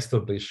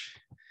establish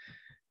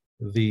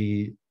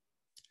the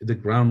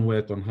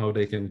groundwork on how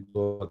they can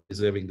go about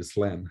preserving this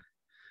land.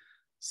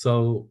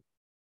 So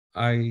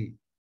I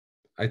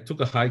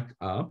took a hike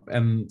up,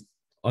 and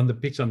on the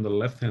picture on the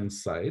left-hand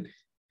side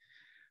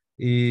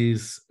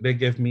they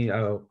gave me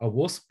a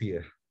war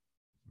spear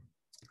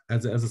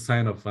as a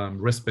sign of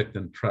respect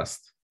and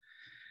trust.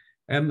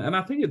 And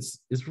I think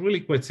it's really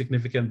quite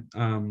significant.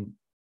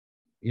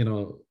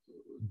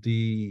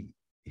 The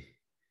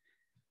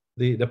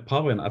the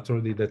power and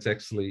authority that's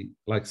actually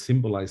like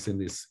symbolized in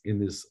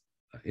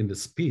the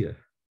spear.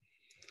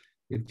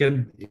 It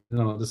can,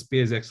 the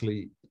spear is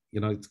actually,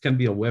 it can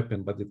be a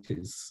weapon, but it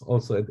is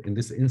also in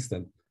this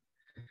instant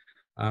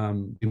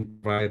being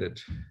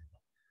provided,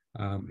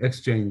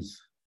 exchange,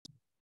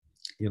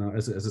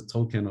 as a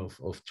token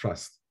of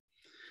trust.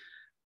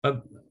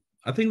 But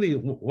I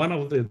think one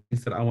of the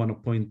things that I want to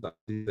point out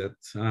is that,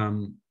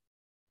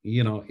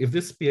 if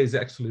this spear is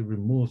actually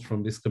removed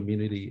from this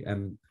community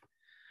and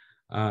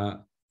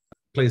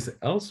placed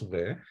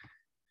elsewhere,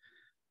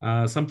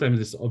 sometimes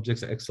these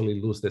objects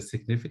actually lose their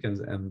significance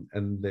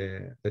and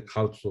their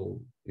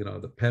cultural,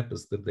 the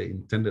purpose that they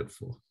intended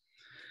for.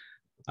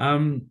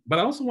 But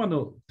I also want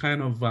to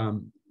kind of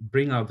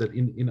bring out that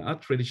in our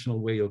traditional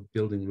way of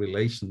building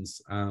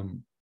relations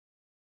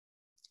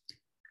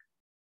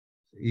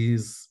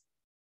is,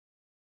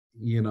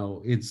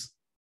 it's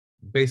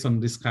based on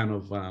this kind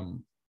of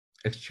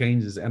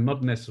exchanges and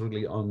not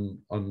necessarily on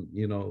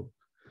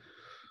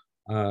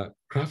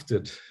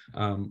crafted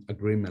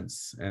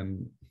agreements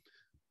and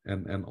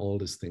all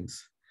these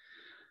things.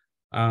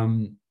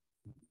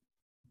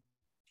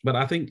 But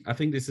I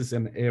think this is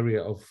an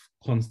area of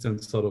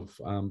constant sort of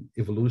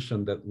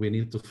evolution that we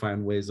need to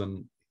find ways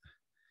on,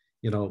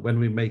 when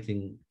we're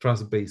making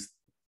trust-based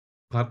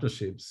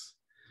partnerships,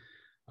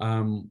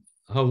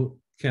 how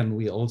can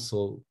we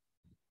also,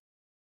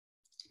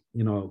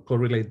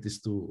 correlate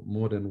this to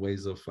modern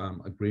ways of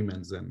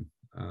agreements and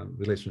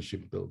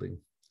relationship building.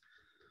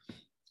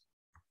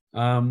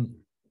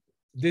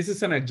 This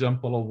is an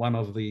example of one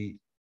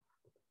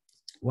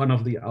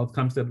of the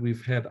outcomes that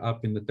we've had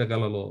up in the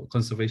Tagalolo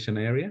Conservation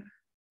Area.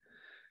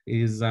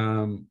 Is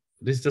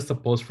this is just a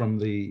post from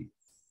the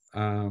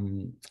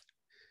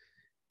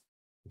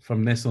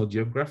from National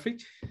Geographic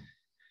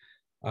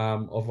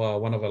of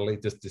one of our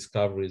latest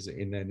discoveries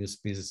in a new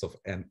species of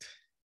ant.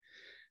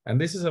 And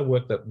this is a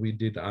work that we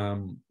did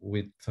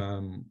with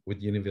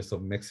University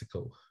of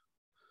Mexico,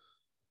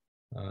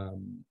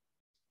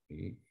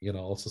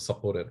 also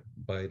supported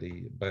by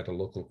the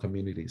local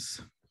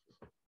communities.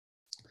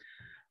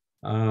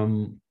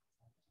 So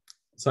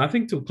I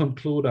think to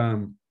conclude, I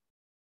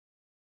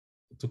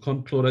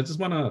just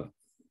want to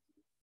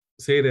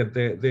say that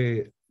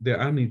there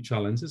are new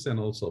challenges and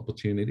also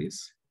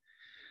opportunities.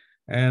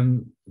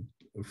 And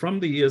from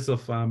the years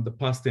of the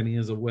past 10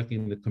 years of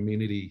working in the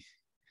community,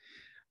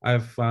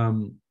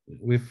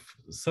 we've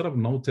sort of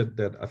noted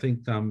that I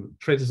think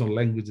traditional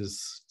language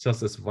is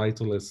just as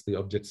vital as the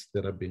objects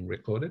that are being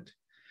recorded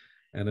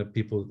and the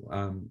people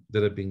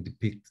that are being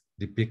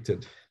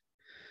depicted.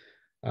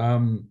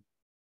 I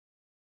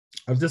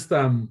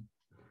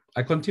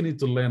continue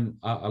to learn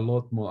a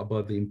lot more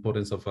about the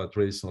importance of our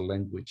traditional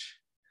language,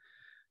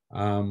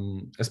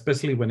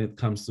 especially when it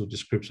comes to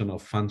description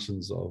of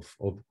functions of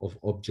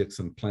objects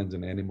and plants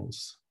and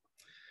animals.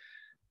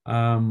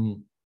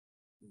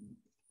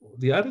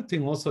 The other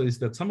thing also is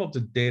that some of the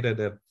data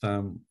that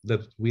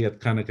we at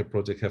Kainake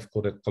Project have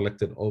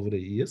collected over the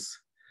years,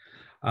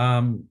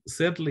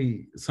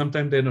 sadly,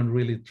 sometimes they don't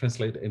really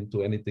translate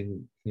into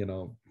anything,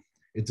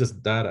 it's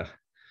just data.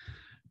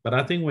 But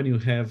I think when you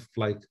have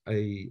like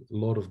a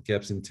lot of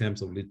gaps in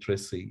terms of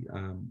literacy,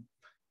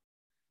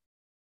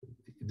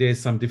 there's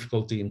some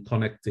difficulty in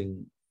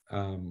connecting,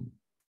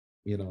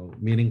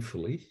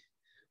 meaningfully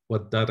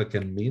what data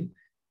can mean.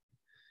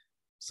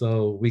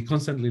 So we're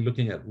constantly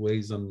looking at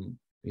ways on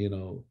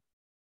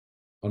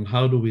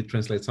how do we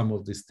translate some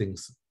of these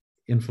things,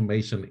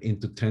 information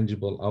into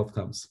tangible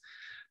outcomes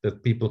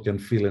that people can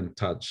feel and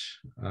touch.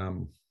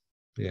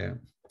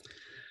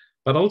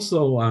 But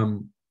also, I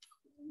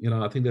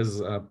think there's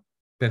a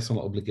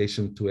personal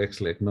obligation to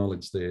actually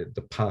acknowledge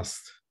the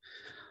past,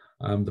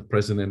 the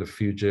present and the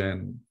future.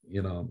 And,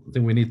 I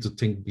think we need to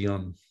think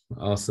beyond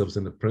ourselves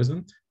in the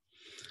present.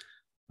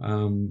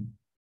 And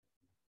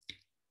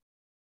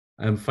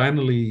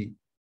finally,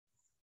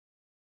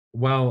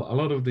 while a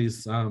lot of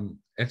these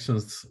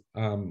actions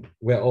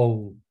were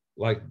all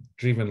like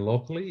driven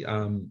locally,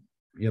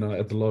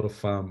 at a lot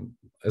of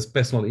as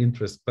personal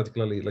interest,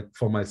 particularly like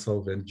for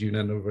myself and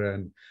Junior Nova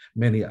and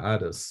many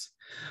others.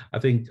 I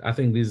think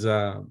these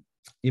are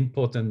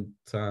important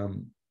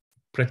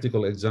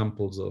practical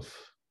examples of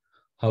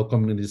how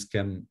communities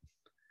can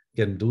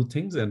do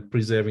things and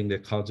preserving their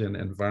culture and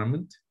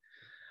environment,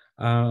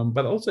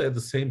 but also at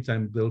the same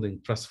time building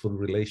trustful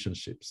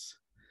relationships.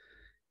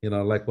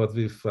 Like what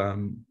we've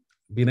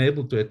been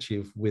able to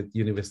achieve with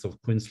University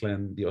of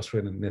Queensland, the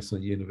Australian National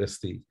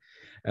University,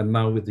 and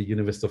now with the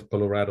University of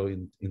Colorado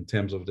in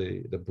terms of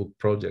the book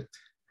project.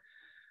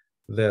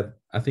 That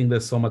I think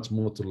there's so much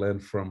more to learn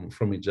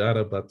from each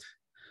other. But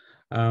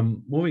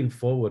moving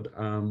forward,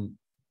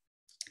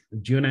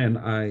 Juna and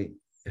I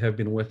have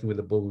been working with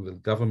the Bougainville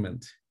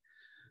government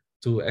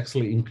to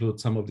actually include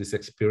some of this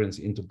experience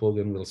into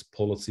Bougainville's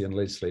policy and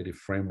legislative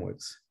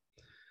frameworks.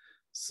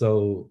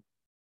 So,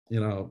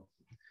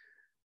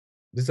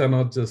 these are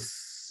not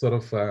just sort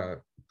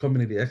of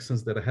community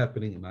actions that are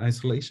happening in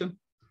isolation,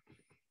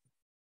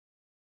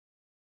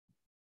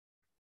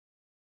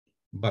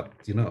 but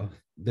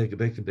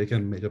they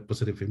can make a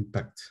positive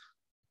impact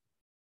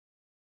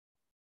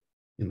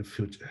in the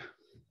future.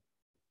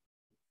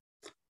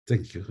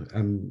 Thank you.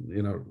 And,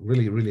 you know,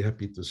 really, really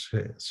happy to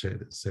share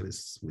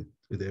this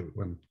with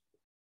everyone.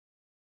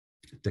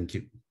 Thank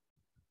you.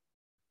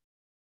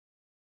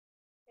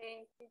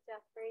 Thank you,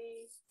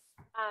 Jeffrey.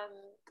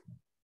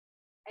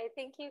 I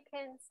think you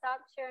can stop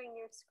sharing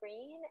your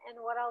screen, and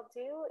what I'll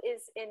do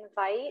is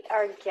invite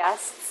our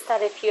guests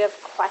that if you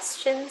have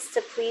questions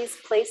to please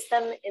place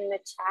them in the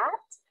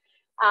chat,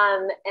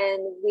 and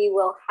we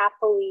will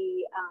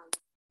happily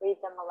read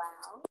them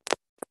aloud.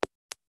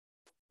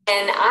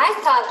 And I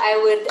thought I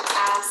would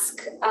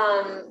ask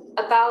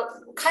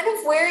about kind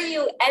of where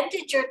you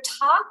ended your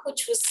talk,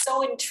 which was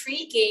so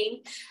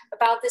intriguing,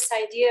 about this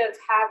idea of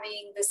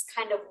having this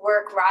kind of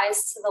work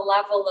rise to the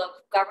level of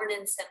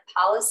governance and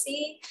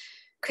policy.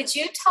 Could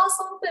you tell us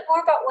a little bit more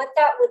about what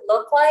that would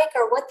look like,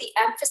 or what the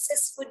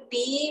emphasis would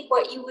be,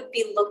 what you would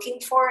be looking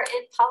for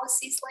in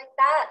policies like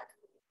that?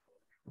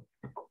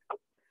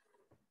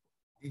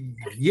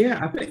 Yeah,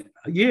 I think,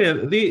 yeah,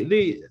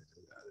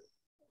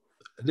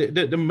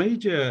 the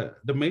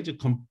major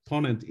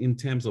component in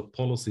terms of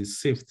policy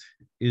shift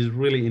is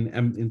really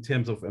in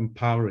terms of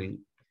empowering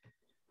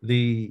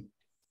the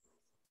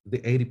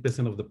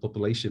 80% of the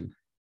population,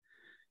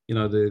 you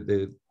know,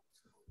 the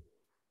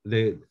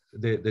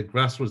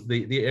grassroots,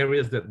 the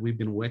areas that we've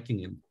been working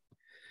in,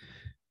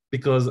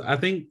 because I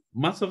think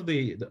much of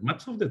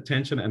the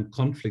tension and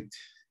conflict,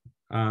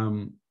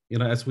 you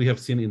know, as we have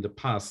seen in the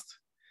past,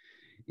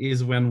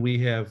 is when we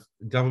have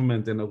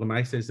government and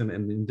organization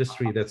and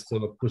industry that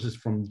sort of pushes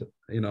from,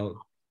 you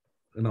know,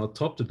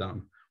 top to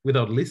down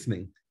without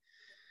listening,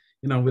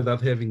 you know,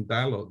 without having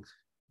dialogue.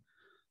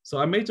 So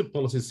a major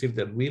policy shift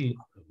that we,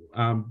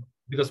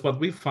 because what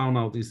we found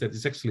out is that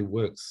it actually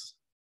works,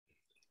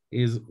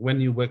 is when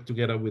you work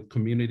together with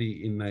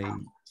community in a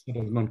sort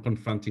of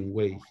non-confronting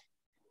way.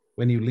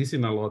 When you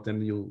listen a lot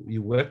and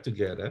you work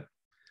together,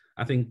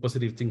 I think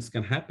positive things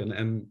can happen.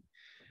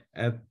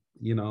 And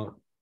you know,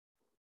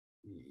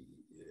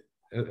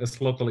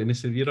 as local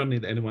initiative, you don't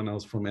need anyone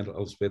else from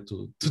elsewhere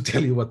to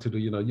tell you what to do.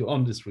 You know, you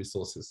own these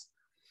resources.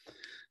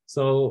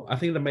 So I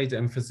think the major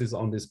emphasis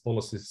on this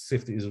policy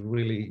shift is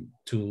really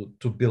to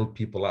build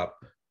people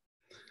up,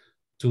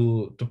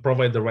 to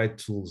provide the right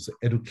tools,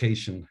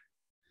 education.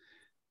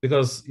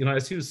 Because, you know,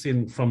 as you've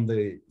seen from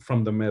the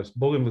maps,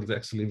 Bougainville is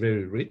actually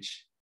very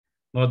rich,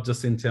 not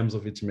just in terms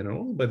of its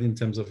mineral, but in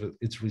terms of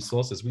its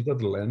resources. We got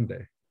the land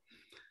there.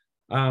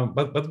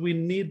 But we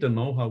need the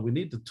know-how, we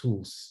need the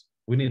tools,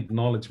 we need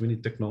knowledge, we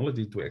need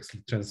technology to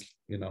actually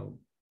you know,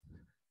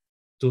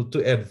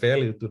 to add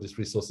value to these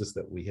resources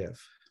that we have.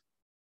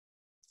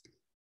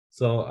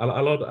 So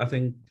a lot, I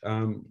think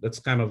that's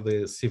kind of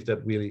the shift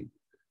that we're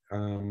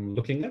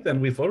looking at.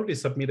 And we've already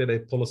submitted a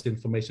policy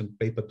information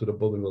paper to the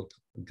Bougainville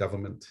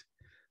government.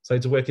 So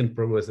it's a work in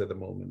progress at the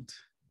moment.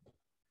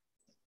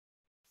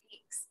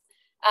 Thanks.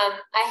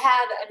 I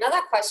had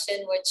another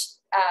question,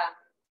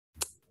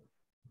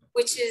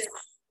 which is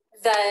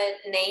the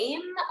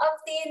name of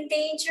the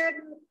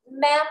endangered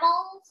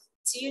mammal.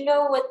 Do you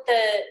know what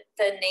the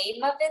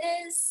name of it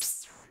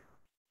is?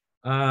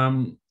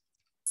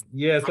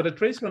 Yeah, so the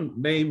traditional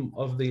name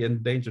of the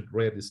endangered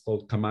rat is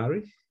called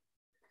kamari.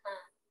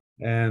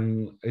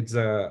 And it's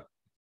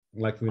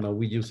like, you know,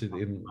 we use it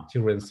in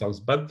children songs,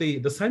 but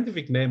the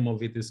scientific name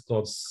of it is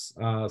called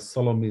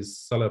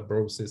Solomys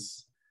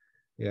salabrosis.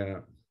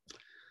 Yeah.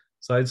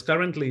 So it's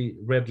currently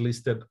red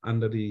listed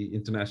under the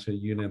International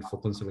Union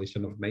for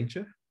Conservation of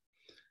Nature,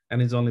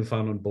 and it's only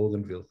found on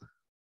Bougainville.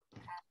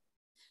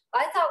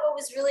 I thought what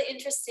was really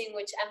interesting,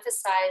 which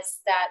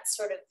emphasized that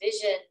sort of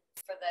vision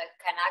for the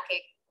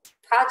Kainake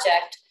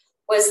Project,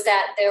 was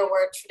that there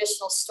were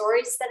traditional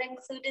stories that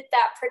included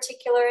that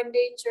particular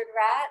endangered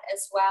rat,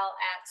 as well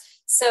as,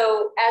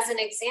 so as an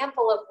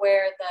example of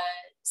where the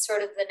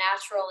sort of the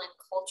natural and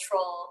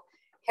cultural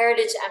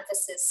heritage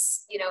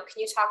emphasis, you know, can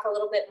you talk a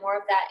little bit more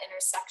of that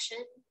intersection?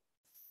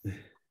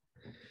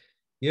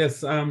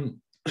 Yes,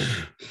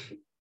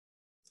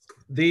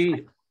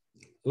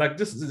 like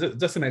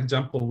just an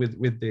example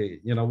with the,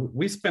 you know,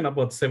 we spent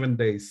about 7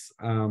 days,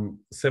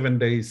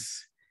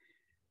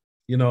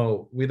 you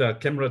know, with our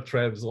camera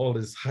traps, all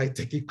this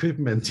high-tech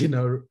equipment, you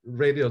know,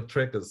 radio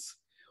trackers,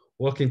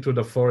 walking through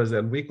the forest,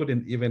 and we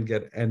couldn't even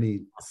get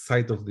any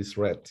sight of this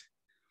rat.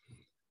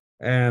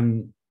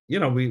 And, you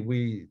know,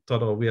 we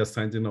thought, oh, we are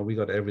scientists, you know, we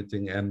got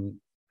everything, and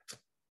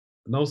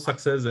no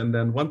success. And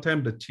then one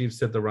time the chief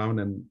sat around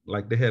and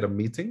like they had a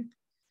meeting,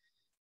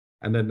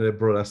 and then they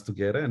brought us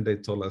together and they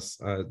told us,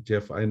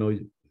 Jeff, I know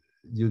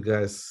you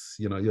guys,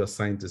 you know, you're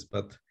scientists,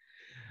 but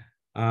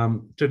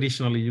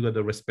traditionally you got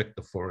to respect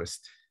the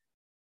forest.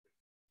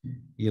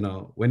 You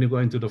know, when you go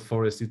into the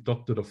forest, you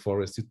talk to the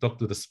forest, you talk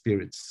to the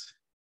spirits.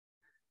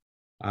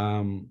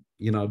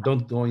 You know,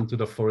 don't go into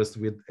the forest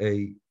with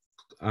a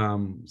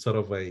sort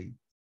of a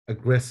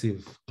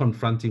aggressive,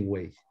 confronting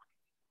way.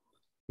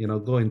 You know,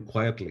 go in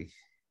quietly.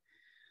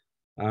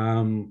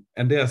 And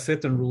there are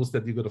certain rules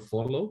that you got to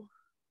follow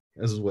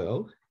as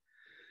well.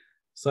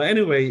 So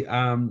anyway,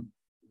 10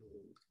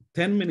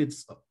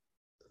 minutes,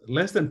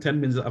 less than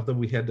 10 minutes after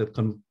we had that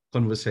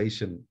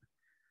conversation,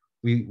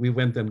 we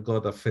went and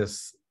got a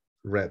first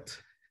rat,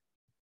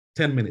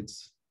 10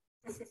 minutes.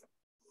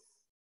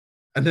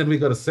 And then we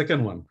got a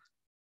second one.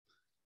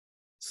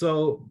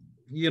 So,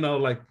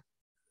 like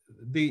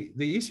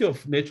the issue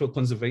of natural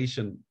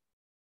conservation,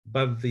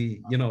 but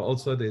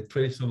also the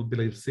traditional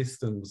belief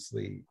systems,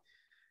 the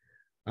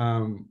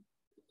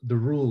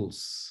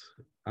rules,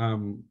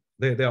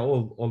 they're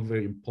all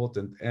very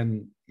important.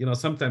 And,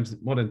 sometimes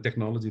modern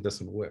technology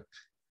doesn't work,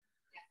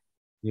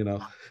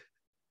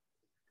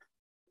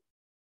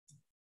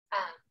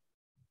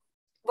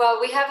 Well,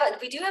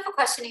 we do have a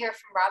question here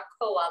from Rob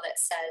Colwell that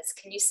says,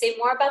 can you say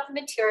more about the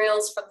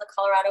materials from the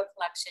Colorado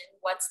collection?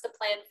 What's the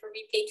plan for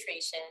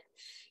repatriation?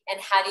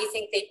 And how do you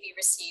think they'd be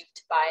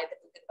received by the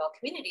Bougainville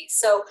community?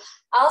 So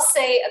I'll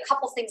say a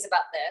couple things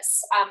about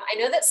this. I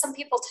know that some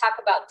people talk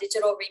about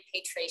digital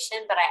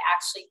repatriation, but I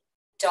actually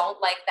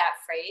don't like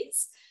that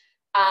phrase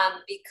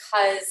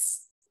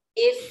because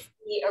if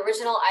the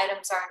original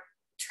items aren't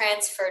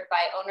transferred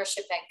by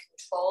ownership and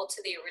control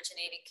to the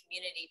originating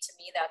community, to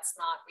me, that's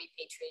not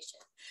repatriation.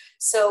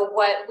 So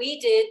what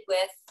we did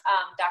with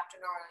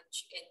Dr. Noro and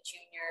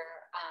Junior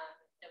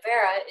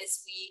Navarra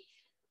is we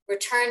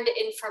returned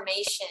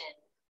information,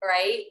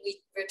 right?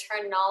 We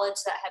returned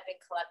knowledge that had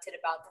been collected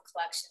about the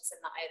collections and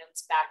the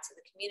items back to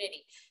the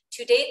community.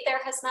 To date,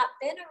 there has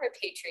not been a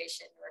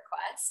repatriation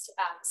request,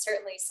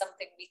 certainly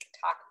something we can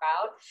talk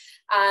about.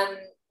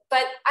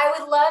 But I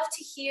would love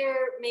to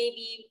hear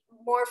maybe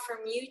more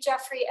from you,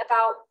 Jeffrey,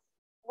 about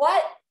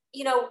what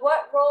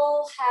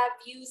role have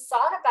you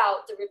thought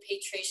about the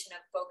repatriation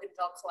of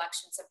Bougainville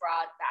collections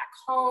abroad back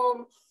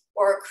home,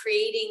 or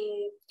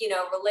creating,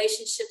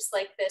 relationships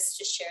like this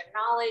to share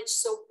knowledge?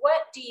 So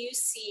what do you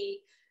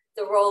see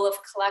the role of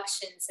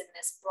collections in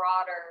this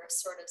broader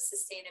sort of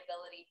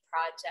sustainability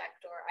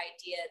project or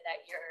idea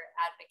that you're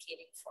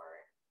advocating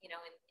for,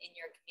 in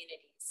your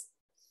communities?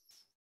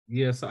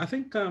 Yes, I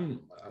think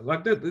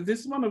like that. This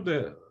is one of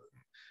the,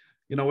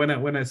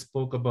 when I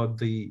spoke about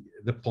the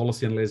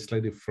policy and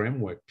legislative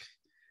framework,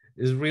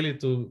 is really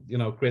to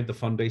create the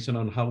foundation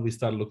on how we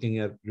start looking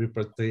at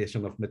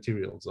repatriation of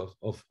materials of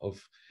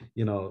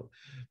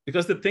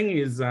because the thing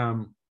is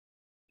the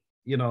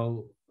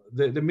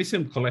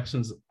museum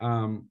collections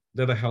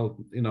that are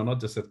held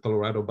not just at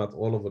Colorado but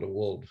all over the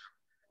world.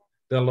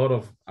 There are a lot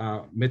of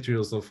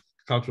materials of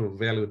cultural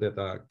value that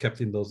are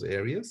kept in those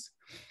areas.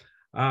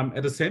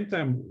 At the same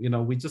time,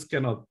 we just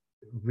cannot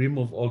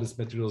remove all these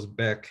materials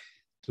back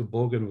to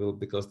Bougainville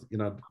because,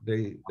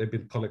 they've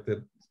been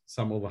collected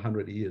some over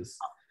 100 years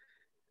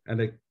and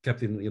they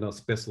kept in,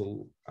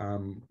 special,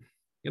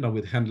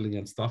 with handling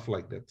and stuff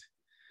like that.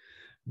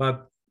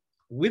 But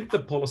with the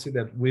policy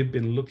that we've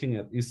been looking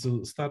at is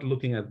to start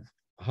looking at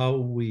how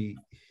we,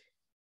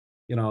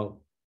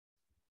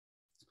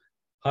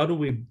 how do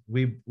we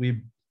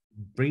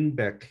bring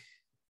back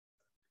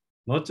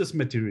not just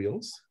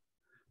materials,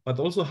 but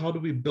also how do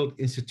we build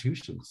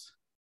institutions?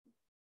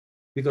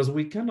 Because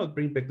we cannot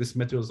bring back these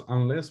materials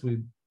unless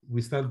we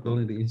start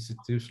building the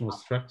institutional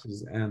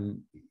structures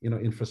and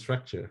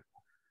infrastructure,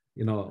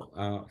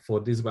 for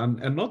this one,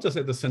 and not just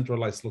at the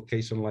centralized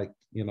location like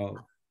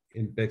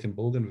back in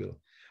Bougainville,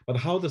 but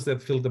how does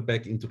that filter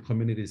back into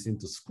communities,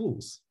 into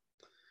schools?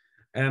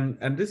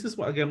 And this is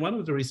again one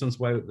of the reasons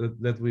why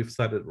that we've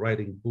started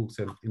writing books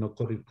and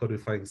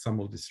codifying some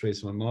of this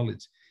traditional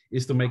knowledge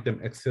is to make them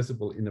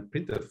accessible in a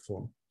printed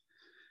form.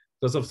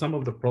 Because of some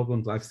of the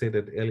problems I've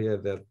stated earlier,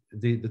 that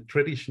the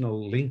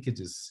traditional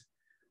linkages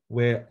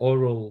where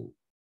oral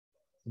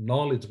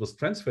knowledge was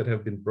transferred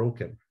have been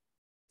broken.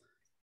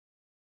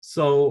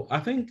 So I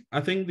think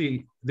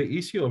the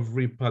issue of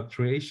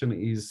repatriation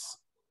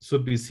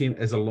should be seen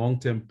as a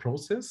long-term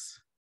process.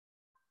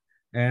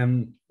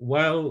 And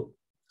while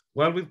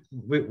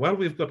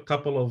we've got a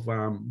couple of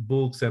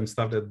books and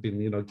stuff that have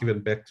been given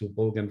back to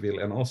Bougainville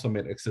and also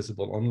made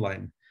accessible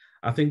online,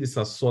 I think these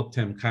are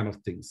short-term kind of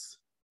things.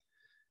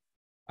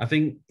 I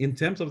think in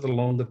terms of the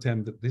longer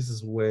term, that this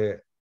is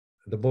where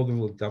the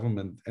Bougainville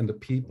government and the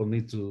people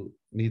need to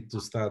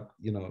start,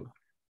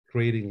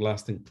 creating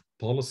lasting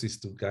policies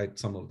to guide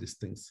some of these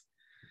things.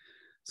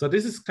 So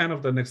this is kind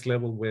of the next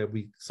level where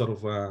we sort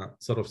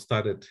of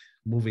started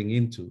moving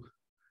into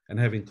and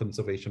having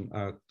conversation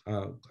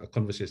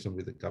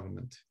with the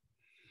government.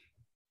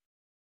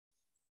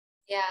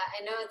 Yeah,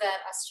 I know that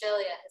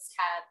Australia has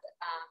had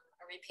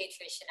a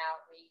repatriation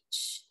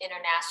outreach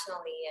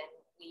internationally, and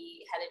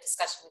we had a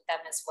discussion with them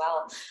as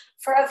well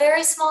for a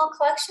very small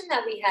collection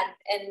that we had,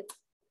 and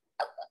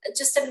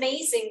just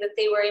amazing that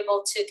they were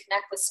able to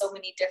connect with so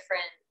many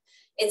different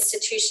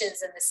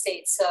institutions in the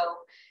States.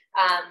 So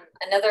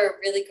another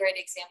really great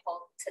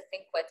example to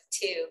think with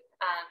too.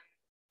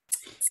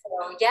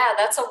 So yeah,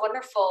 that's a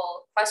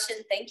wonderful question.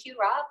 Thank you,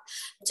 Rob.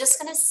 I'm just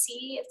gonna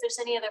see if there's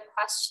any other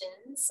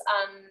questions.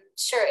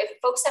 Sure, if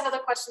folks have other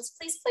questions,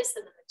 please place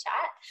them in the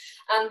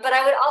chat. But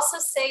I would also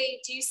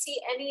say, do you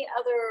see any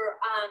other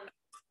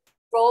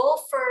role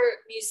for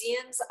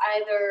museums,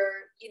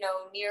 either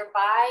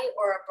nearby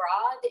or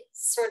abroad,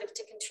 sort of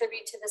to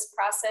contribute to this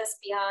process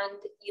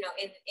beyond,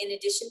 in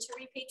addition to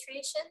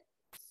repatriation?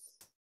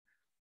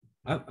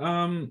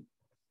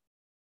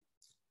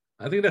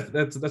 I think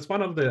that's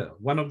one of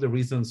the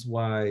reasons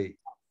why,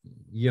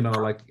 you know,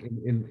 like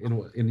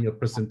in your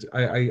present,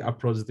 I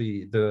approached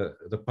the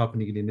Papua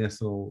New Guinea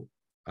National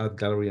Art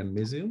Gallery and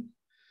Museum,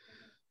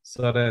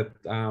 so that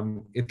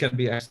it can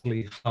be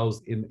actually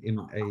housed in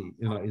a,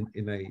 you know,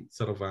 in a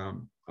sort of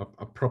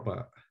a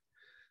proper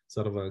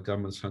sort of a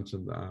government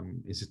sanctioned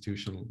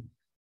institution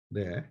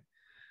there,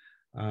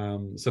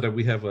 so that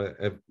we have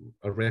a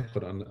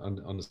record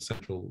on the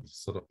central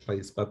sort of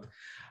place. But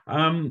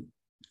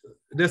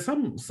there's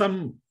some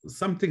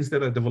things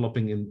that are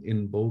developing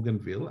in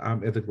Bougainville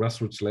at the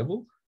grassroots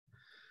level,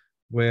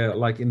 where,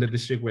 like in the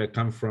district where I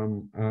come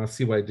from,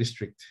 CY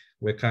district,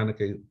 where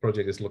Kainake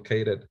Project is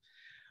located,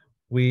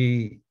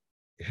 we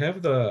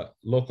have the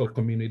local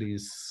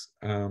communities,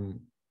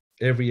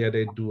 every year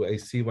they do a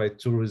CY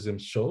tourism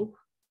show.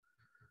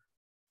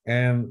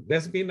 And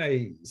there's been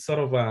a sort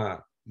of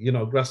a, you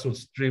know,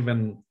 grassroots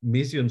driven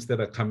museums that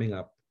are coming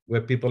up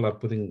where people are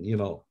putting, you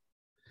know,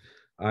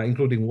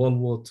 including World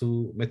War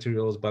II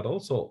materials, but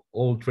also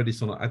old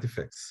traditional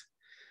artifacts.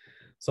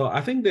 So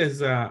I think there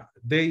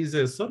is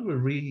a sort of a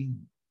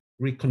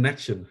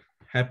reconnection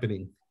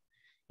happening,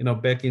 you know,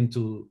 back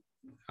into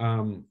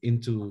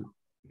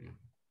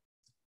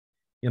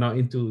you know,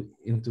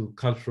 into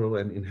cultural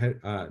and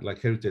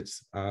like heritage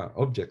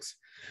objects.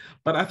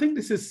 But I think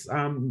this is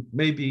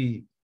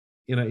maybe,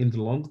 you know, in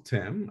the long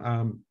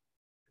term,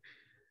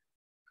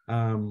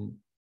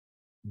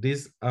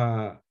 these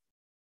are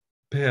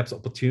perhaps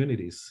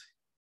opportunities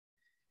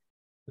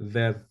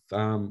that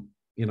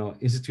you know,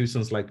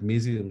 institutions like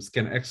museums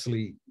can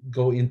actually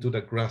go into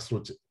the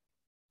grassroots,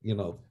 you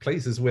know,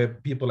 places where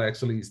people are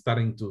actually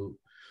starting to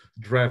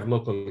drive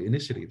local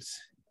initiatives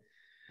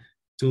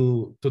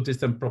to teach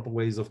them proper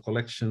ways of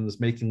collections,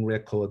 making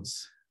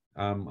records,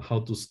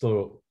 how to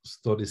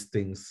store these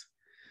things,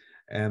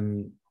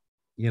 and,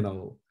 you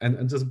know,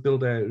 and just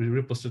build a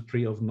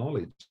repository of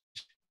knowledge,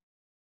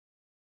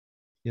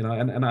 you know.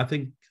 And I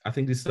think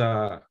these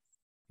are,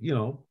 you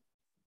know,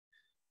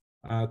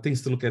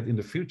 things to look at in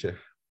the future,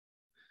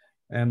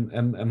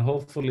 and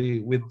hopefully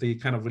with the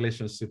kind of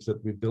relationships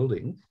that we're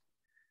building,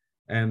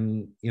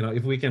 and, you know,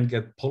 if we can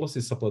get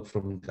policy support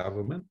from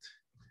government,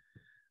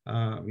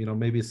 you know,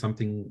 maybe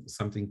something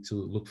to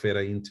look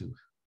further into.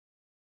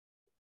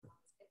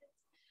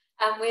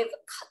 We have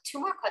two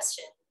more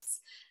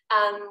questions.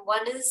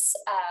 One is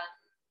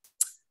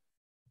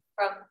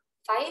from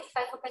Fife.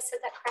 I hope I said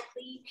that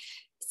correctly.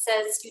 It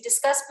says, you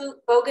discuss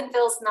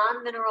Bougainville's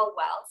non-mineral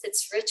wealth,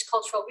 its rich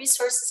cultural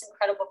resources,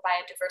 incredible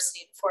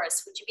biodiversity and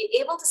forests. Would you be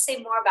able to say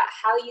more about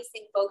how you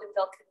think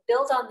Bougainville can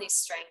build on these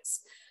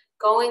strengths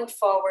going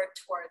forward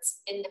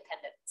towards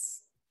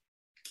independence?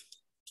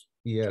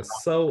 Yes.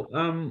 So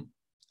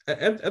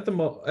at the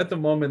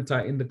moment,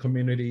 in the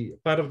community,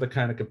 part of the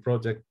Kainake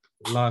Project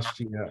last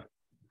year,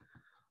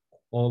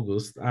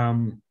 August,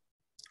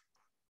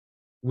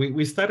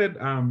 we started,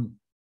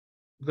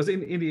 because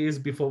in the years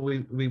before,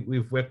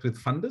 we've worked with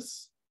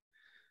funders,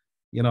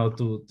 you know,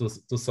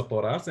 to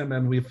support us, and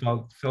then we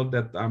felt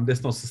that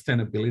there's no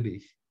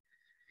sustainability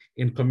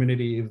in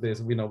community if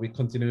there's, you know, we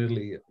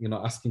continually, you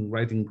know,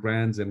 writing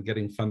grants and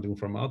getting funding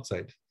from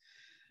outside,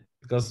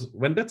 because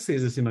when that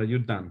ceases, you know, you're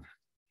done.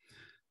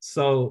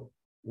 So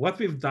what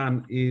we've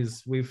done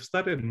is we've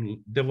started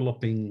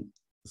developing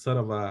sort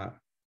of a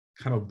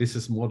kind of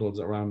business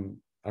models around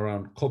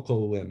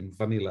cocoa and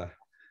vanilla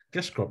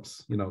cash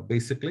crops, you know,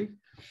 basically,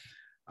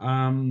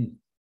 and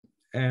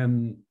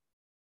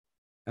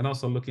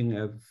also looking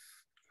at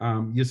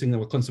using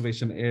our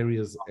conservation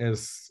areas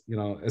as, you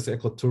know, as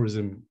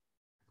ecotourism,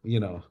 you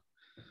know,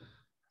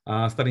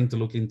 starting to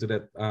look into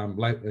that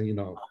like, you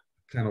know,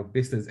 kind of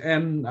business.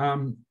 And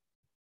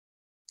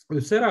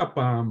we've set up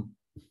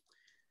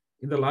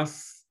in the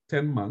last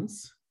 10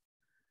 months,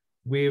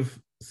 we've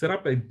set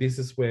up a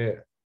business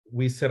where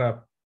we set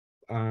up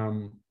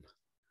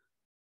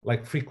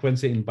like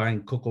frequency in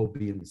buying cocoa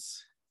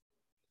beans.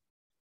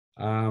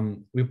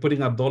 We're putting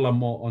 $1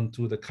 more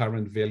onto the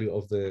current value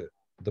of the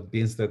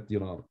beans that, you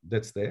know,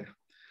 that's there.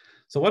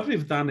 So what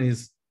we've done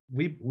is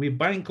we're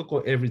buying cocoa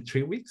every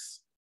 3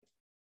 weeks.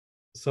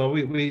 So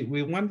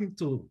we wanting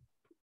to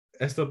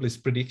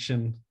establish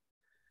prediction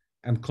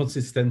and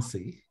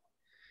consistency,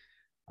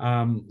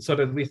 so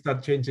that we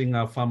start changing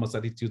our farmers'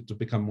 attitude to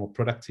become more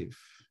productive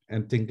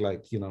and think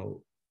like, you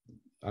know,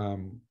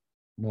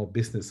 more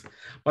business.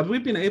 But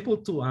we've been able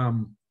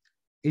to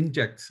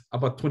inject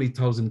about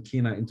 20,000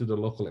 kina into the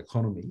local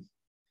economy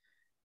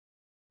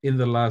in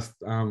the last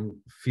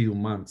few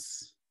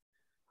months.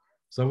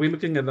 So we're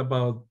looking at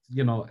about,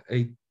 you know,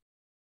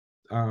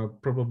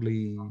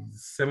 probably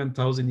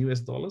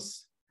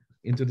 $7,000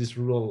 into these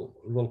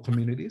rural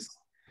communities.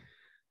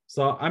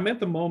 So I'm at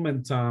the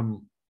moment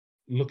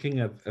looking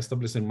at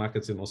establishing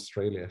markets in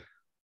Australia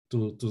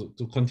to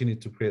continue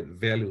to create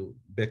value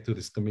back to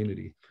this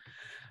community.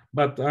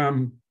 But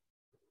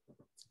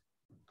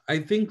I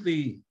think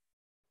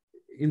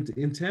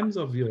in terms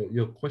of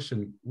your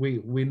question,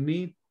 we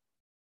need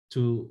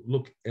to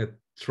look at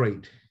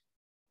trade,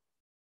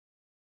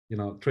 you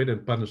know, trade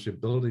and partnership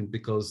building,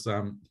 because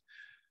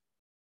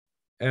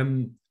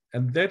and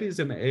and that is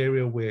an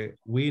area where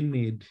we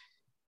need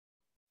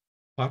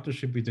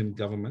partnership within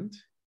government.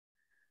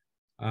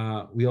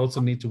 We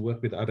also need to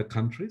work with other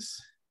countries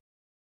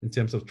in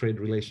terms of trade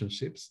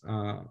relationships,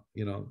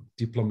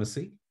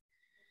 diplomacy.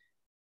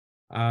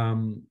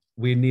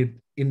 We need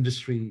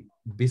industry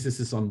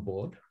businesses on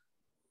board.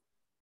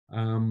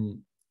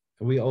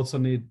 We also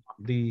need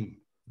the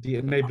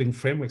enabling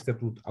frameworks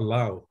that would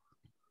allow,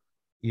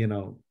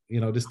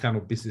 this kind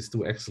of business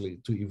to actually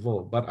to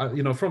evolve. But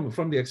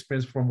from the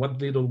experience, from what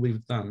little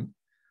we've done,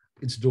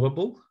 it's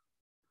doable.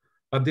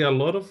 But there are a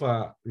lot of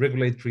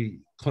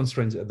regulatory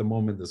constraints at the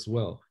moment as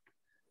well.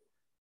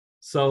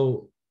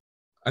 So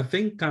I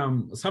think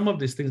some of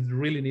these things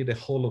really need a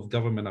whole of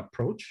government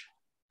approach,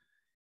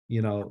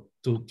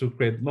 to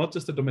create not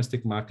just the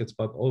domestic markets,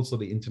 but also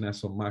the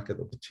international market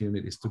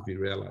opportunities to be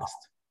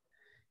realized.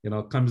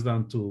 It comes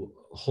down to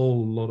a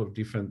whole lot of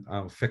different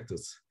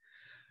factors.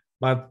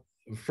 But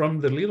from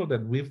the little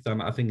that we've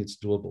done, I think it's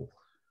doable.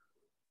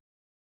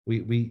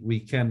 We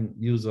can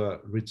use our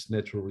rich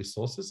natural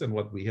resources and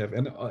what we have,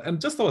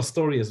 and just our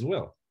story as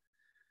well.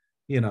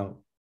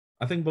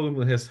 I think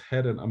Bougainville has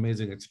had an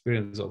amazing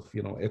experience of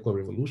eco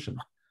revolution.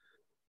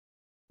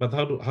 But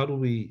how do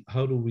we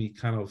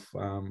kind of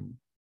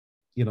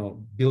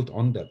build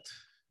on that?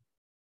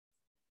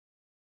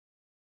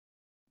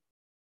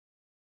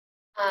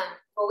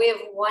 Well, we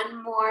have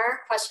one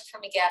more question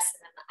from a guest,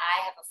 and then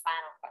I have a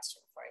final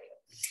question for you.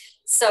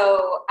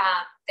 So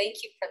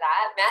thank you for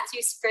that.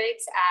 Matthew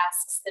Spriggs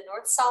asks, the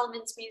North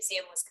Solomons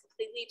Museum was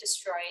completely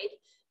destroyed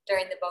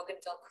during the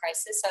Bougainville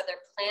crisis. Are there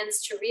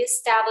plans to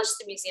reestablish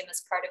the museum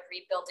as part of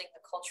rebuilding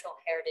the cultural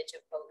heritage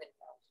of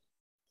Bougainville?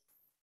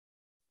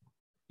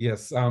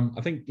 Yes,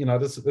 I think,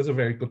 this is a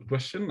very good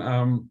question.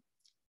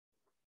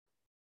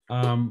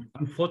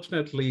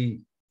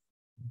 Unfortunately,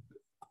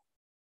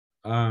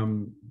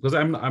 because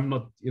I'm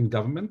not in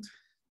government,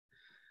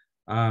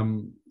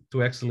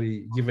 to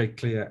actually give a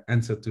clear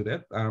answer to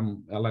that.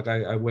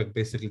 I work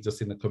basically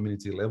just in the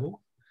community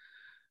level.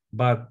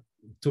 But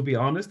to be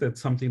honest,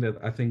 that's something that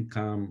I think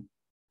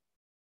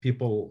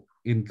people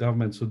in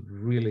government should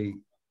really,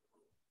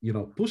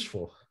 push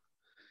for.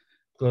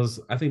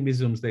 Because I think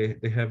museums, they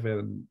have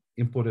an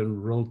important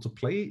role to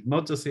play,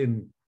 not just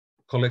in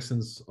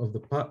collections of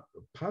the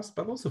past,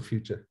 but also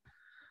future.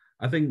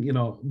 I think,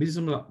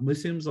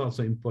 museums are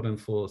also important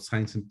for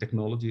science and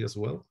technology as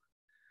well.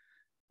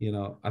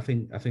 I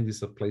think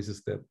these are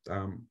places that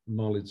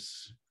knowledge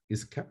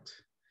is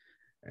kept,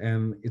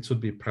 and it should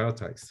be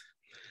prioritized.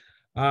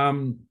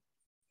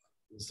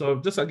 So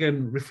just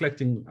again,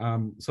 reflecting,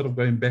 sort of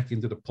going back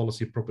into the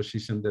policy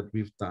proposition that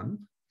we've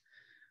done,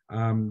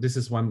 this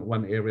is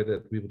one area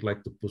that we would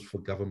like to push for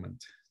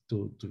government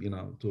to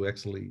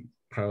actually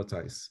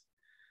prioritize,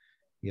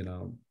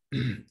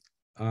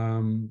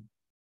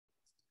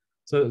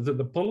 So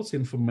the policy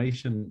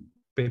information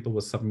paper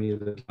was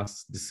submitted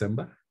last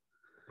December.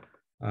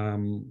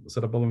 So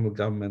the Bougainville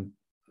government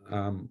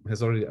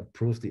has already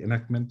approved the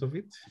enactment of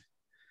it.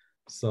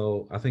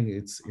 So I think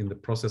it's in the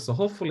process. So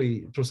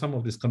hopefully through some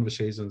of these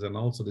conversations and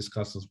also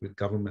discussions with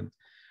government,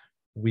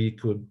 we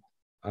could,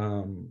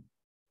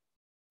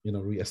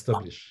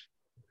 reestablish,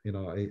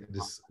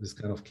 this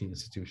kind of key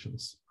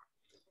institutions.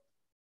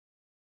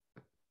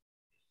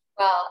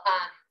 Well,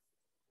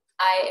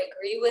 I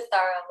agree with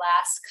our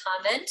last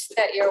comment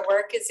that your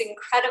work is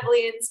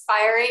incredibly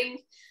inspiring,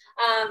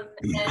 and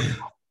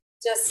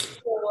just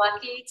feel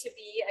lucky to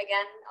be,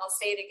 again, I'll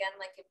say it again,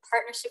 like in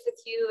partnership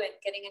with you and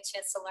getting a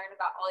chance to learn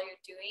about all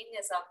you're doing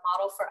as a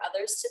model for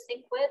others to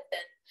think with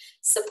and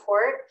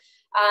support.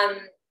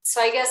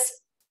 So I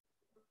guess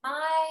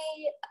my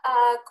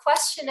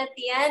question at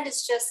the end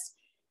is just,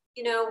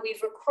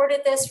 we've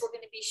recorded this, we're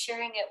going to be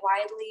sharing it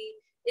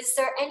widely. Is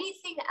there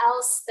anything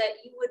else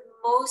that you would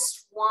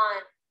most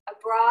want a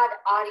broad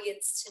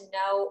audience to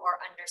know or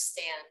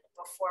understand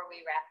before we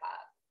wrap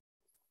up?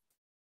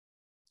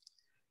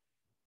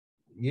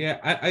 Yeah,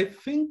 I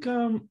think,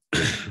 I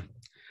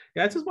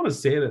just want to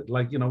say that,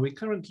 we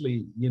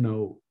currently, we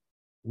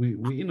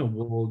in a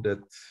world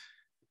that,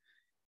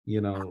 we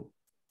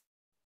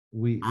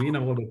in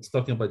a world that's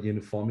talking about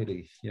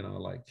uniformity,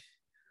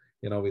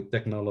 with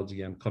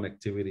technology and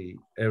connectivity,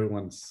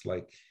 everyone's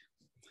like,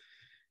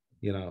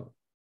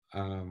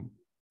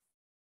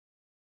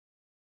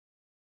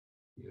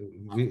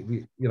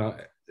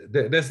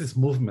 there's this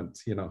movement,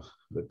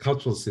 the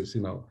cultural shifts,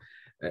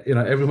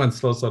 everyone's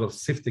sort of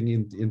sifting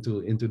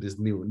into this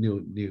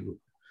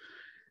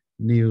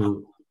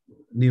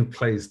new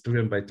place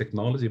driven by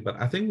technology. But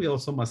I think we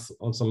also must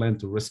also learn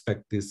to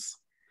respect this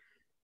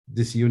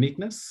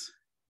uniqueness,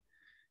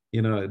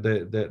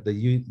 the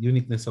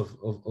uniqueness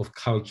of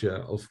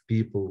culture, of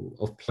people,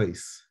 of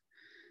place,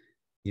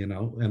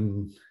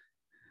 and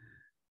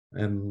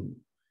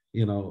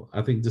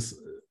I think just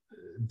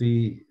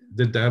the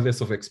diverse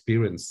of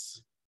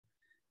experience,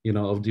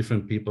 of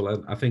different people,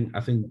 and I think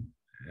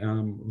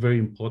very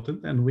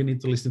important, and we need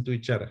to listen to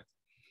each other,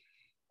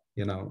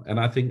 and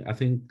I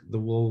think the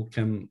world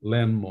can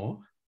learn more.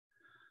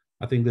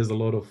 I think there's a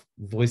lot of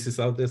voices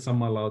out there,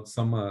 some are loud,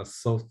 some are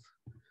soft,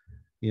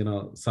 you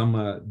know, some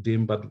are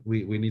dim, but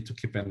we need to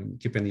keep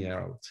an ear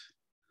out.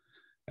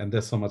 And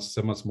there's so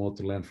much more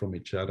to learn from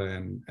each other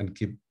and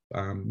keep,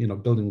 you know,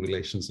 building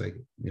relations, like,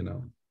 you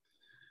know,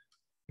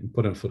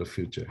 important for the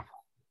future.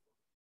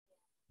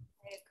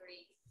 I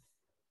agree.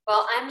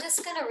 Well, I'm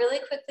just going to really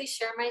quickly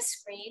share my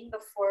screen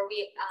before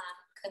we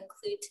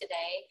conclude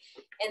today.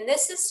 And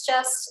this is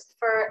just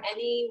for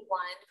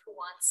anyone who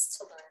wants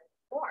to learn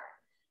more.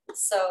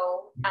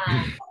 So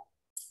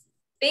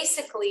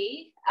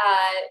basically,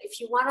 if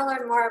you want to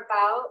learn more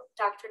about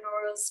Dr.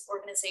 Noro's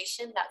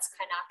organization, that's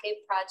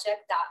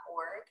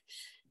KainakeProject.org.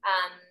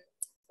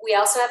 We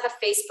also have a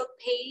Facebook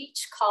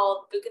page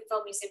called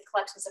Bougainville Museum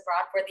Collections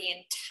Abroad, where the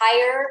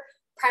entire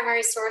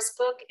primary source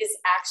book is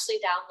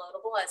actually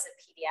downloadable as a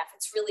PDF.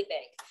 It's really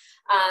big.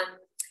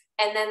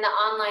 And then the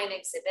online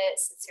exhibit,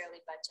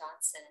 Sincerely Bud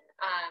Johnson.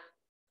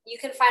 You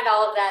can find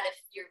all of that if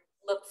you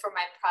look for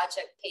my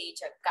project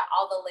page. I've got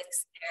all the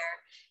links there.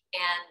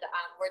 And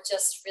we're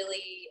just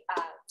really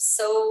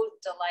so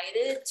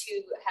delighted to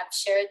have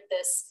shared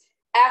this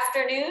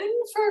afternoon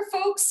for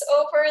folks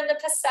over in the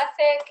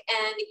Pacific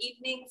and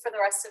evening for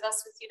the rest of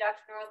us with you,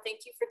 Dr. Noro.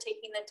 Thank you for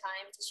taking the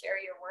time to share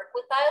your work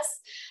with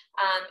us.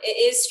 It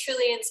is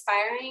truly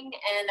inspiring,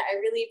 and I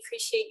really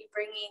appreciate you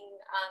bringing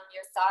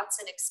your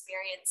thoughts and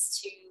experience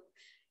to,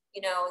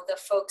 you know, the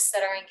folks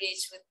that are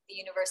engaged with the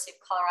University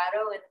of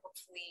Colorado, and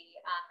hopefully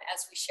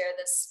as we share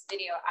this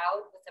video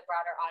out with a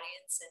broader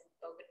audience in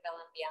Bougainville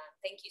and beyond.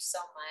 Thank you so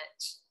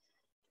much.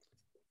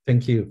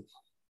 Thank you.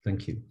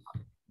 Thank you.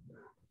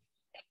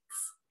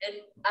 And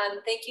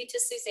thank you to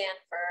Suzanne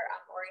for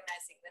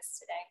organizing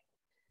this today.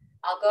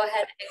 I'll go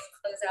ahead and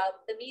close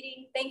out the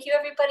meeting. Thank you,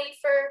 everybody,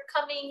 for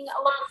coming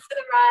along for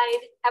the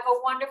ride. Have a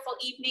wonderful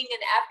evening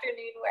and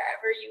afternoon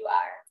wherever you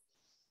are.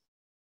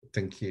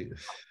 Thank you.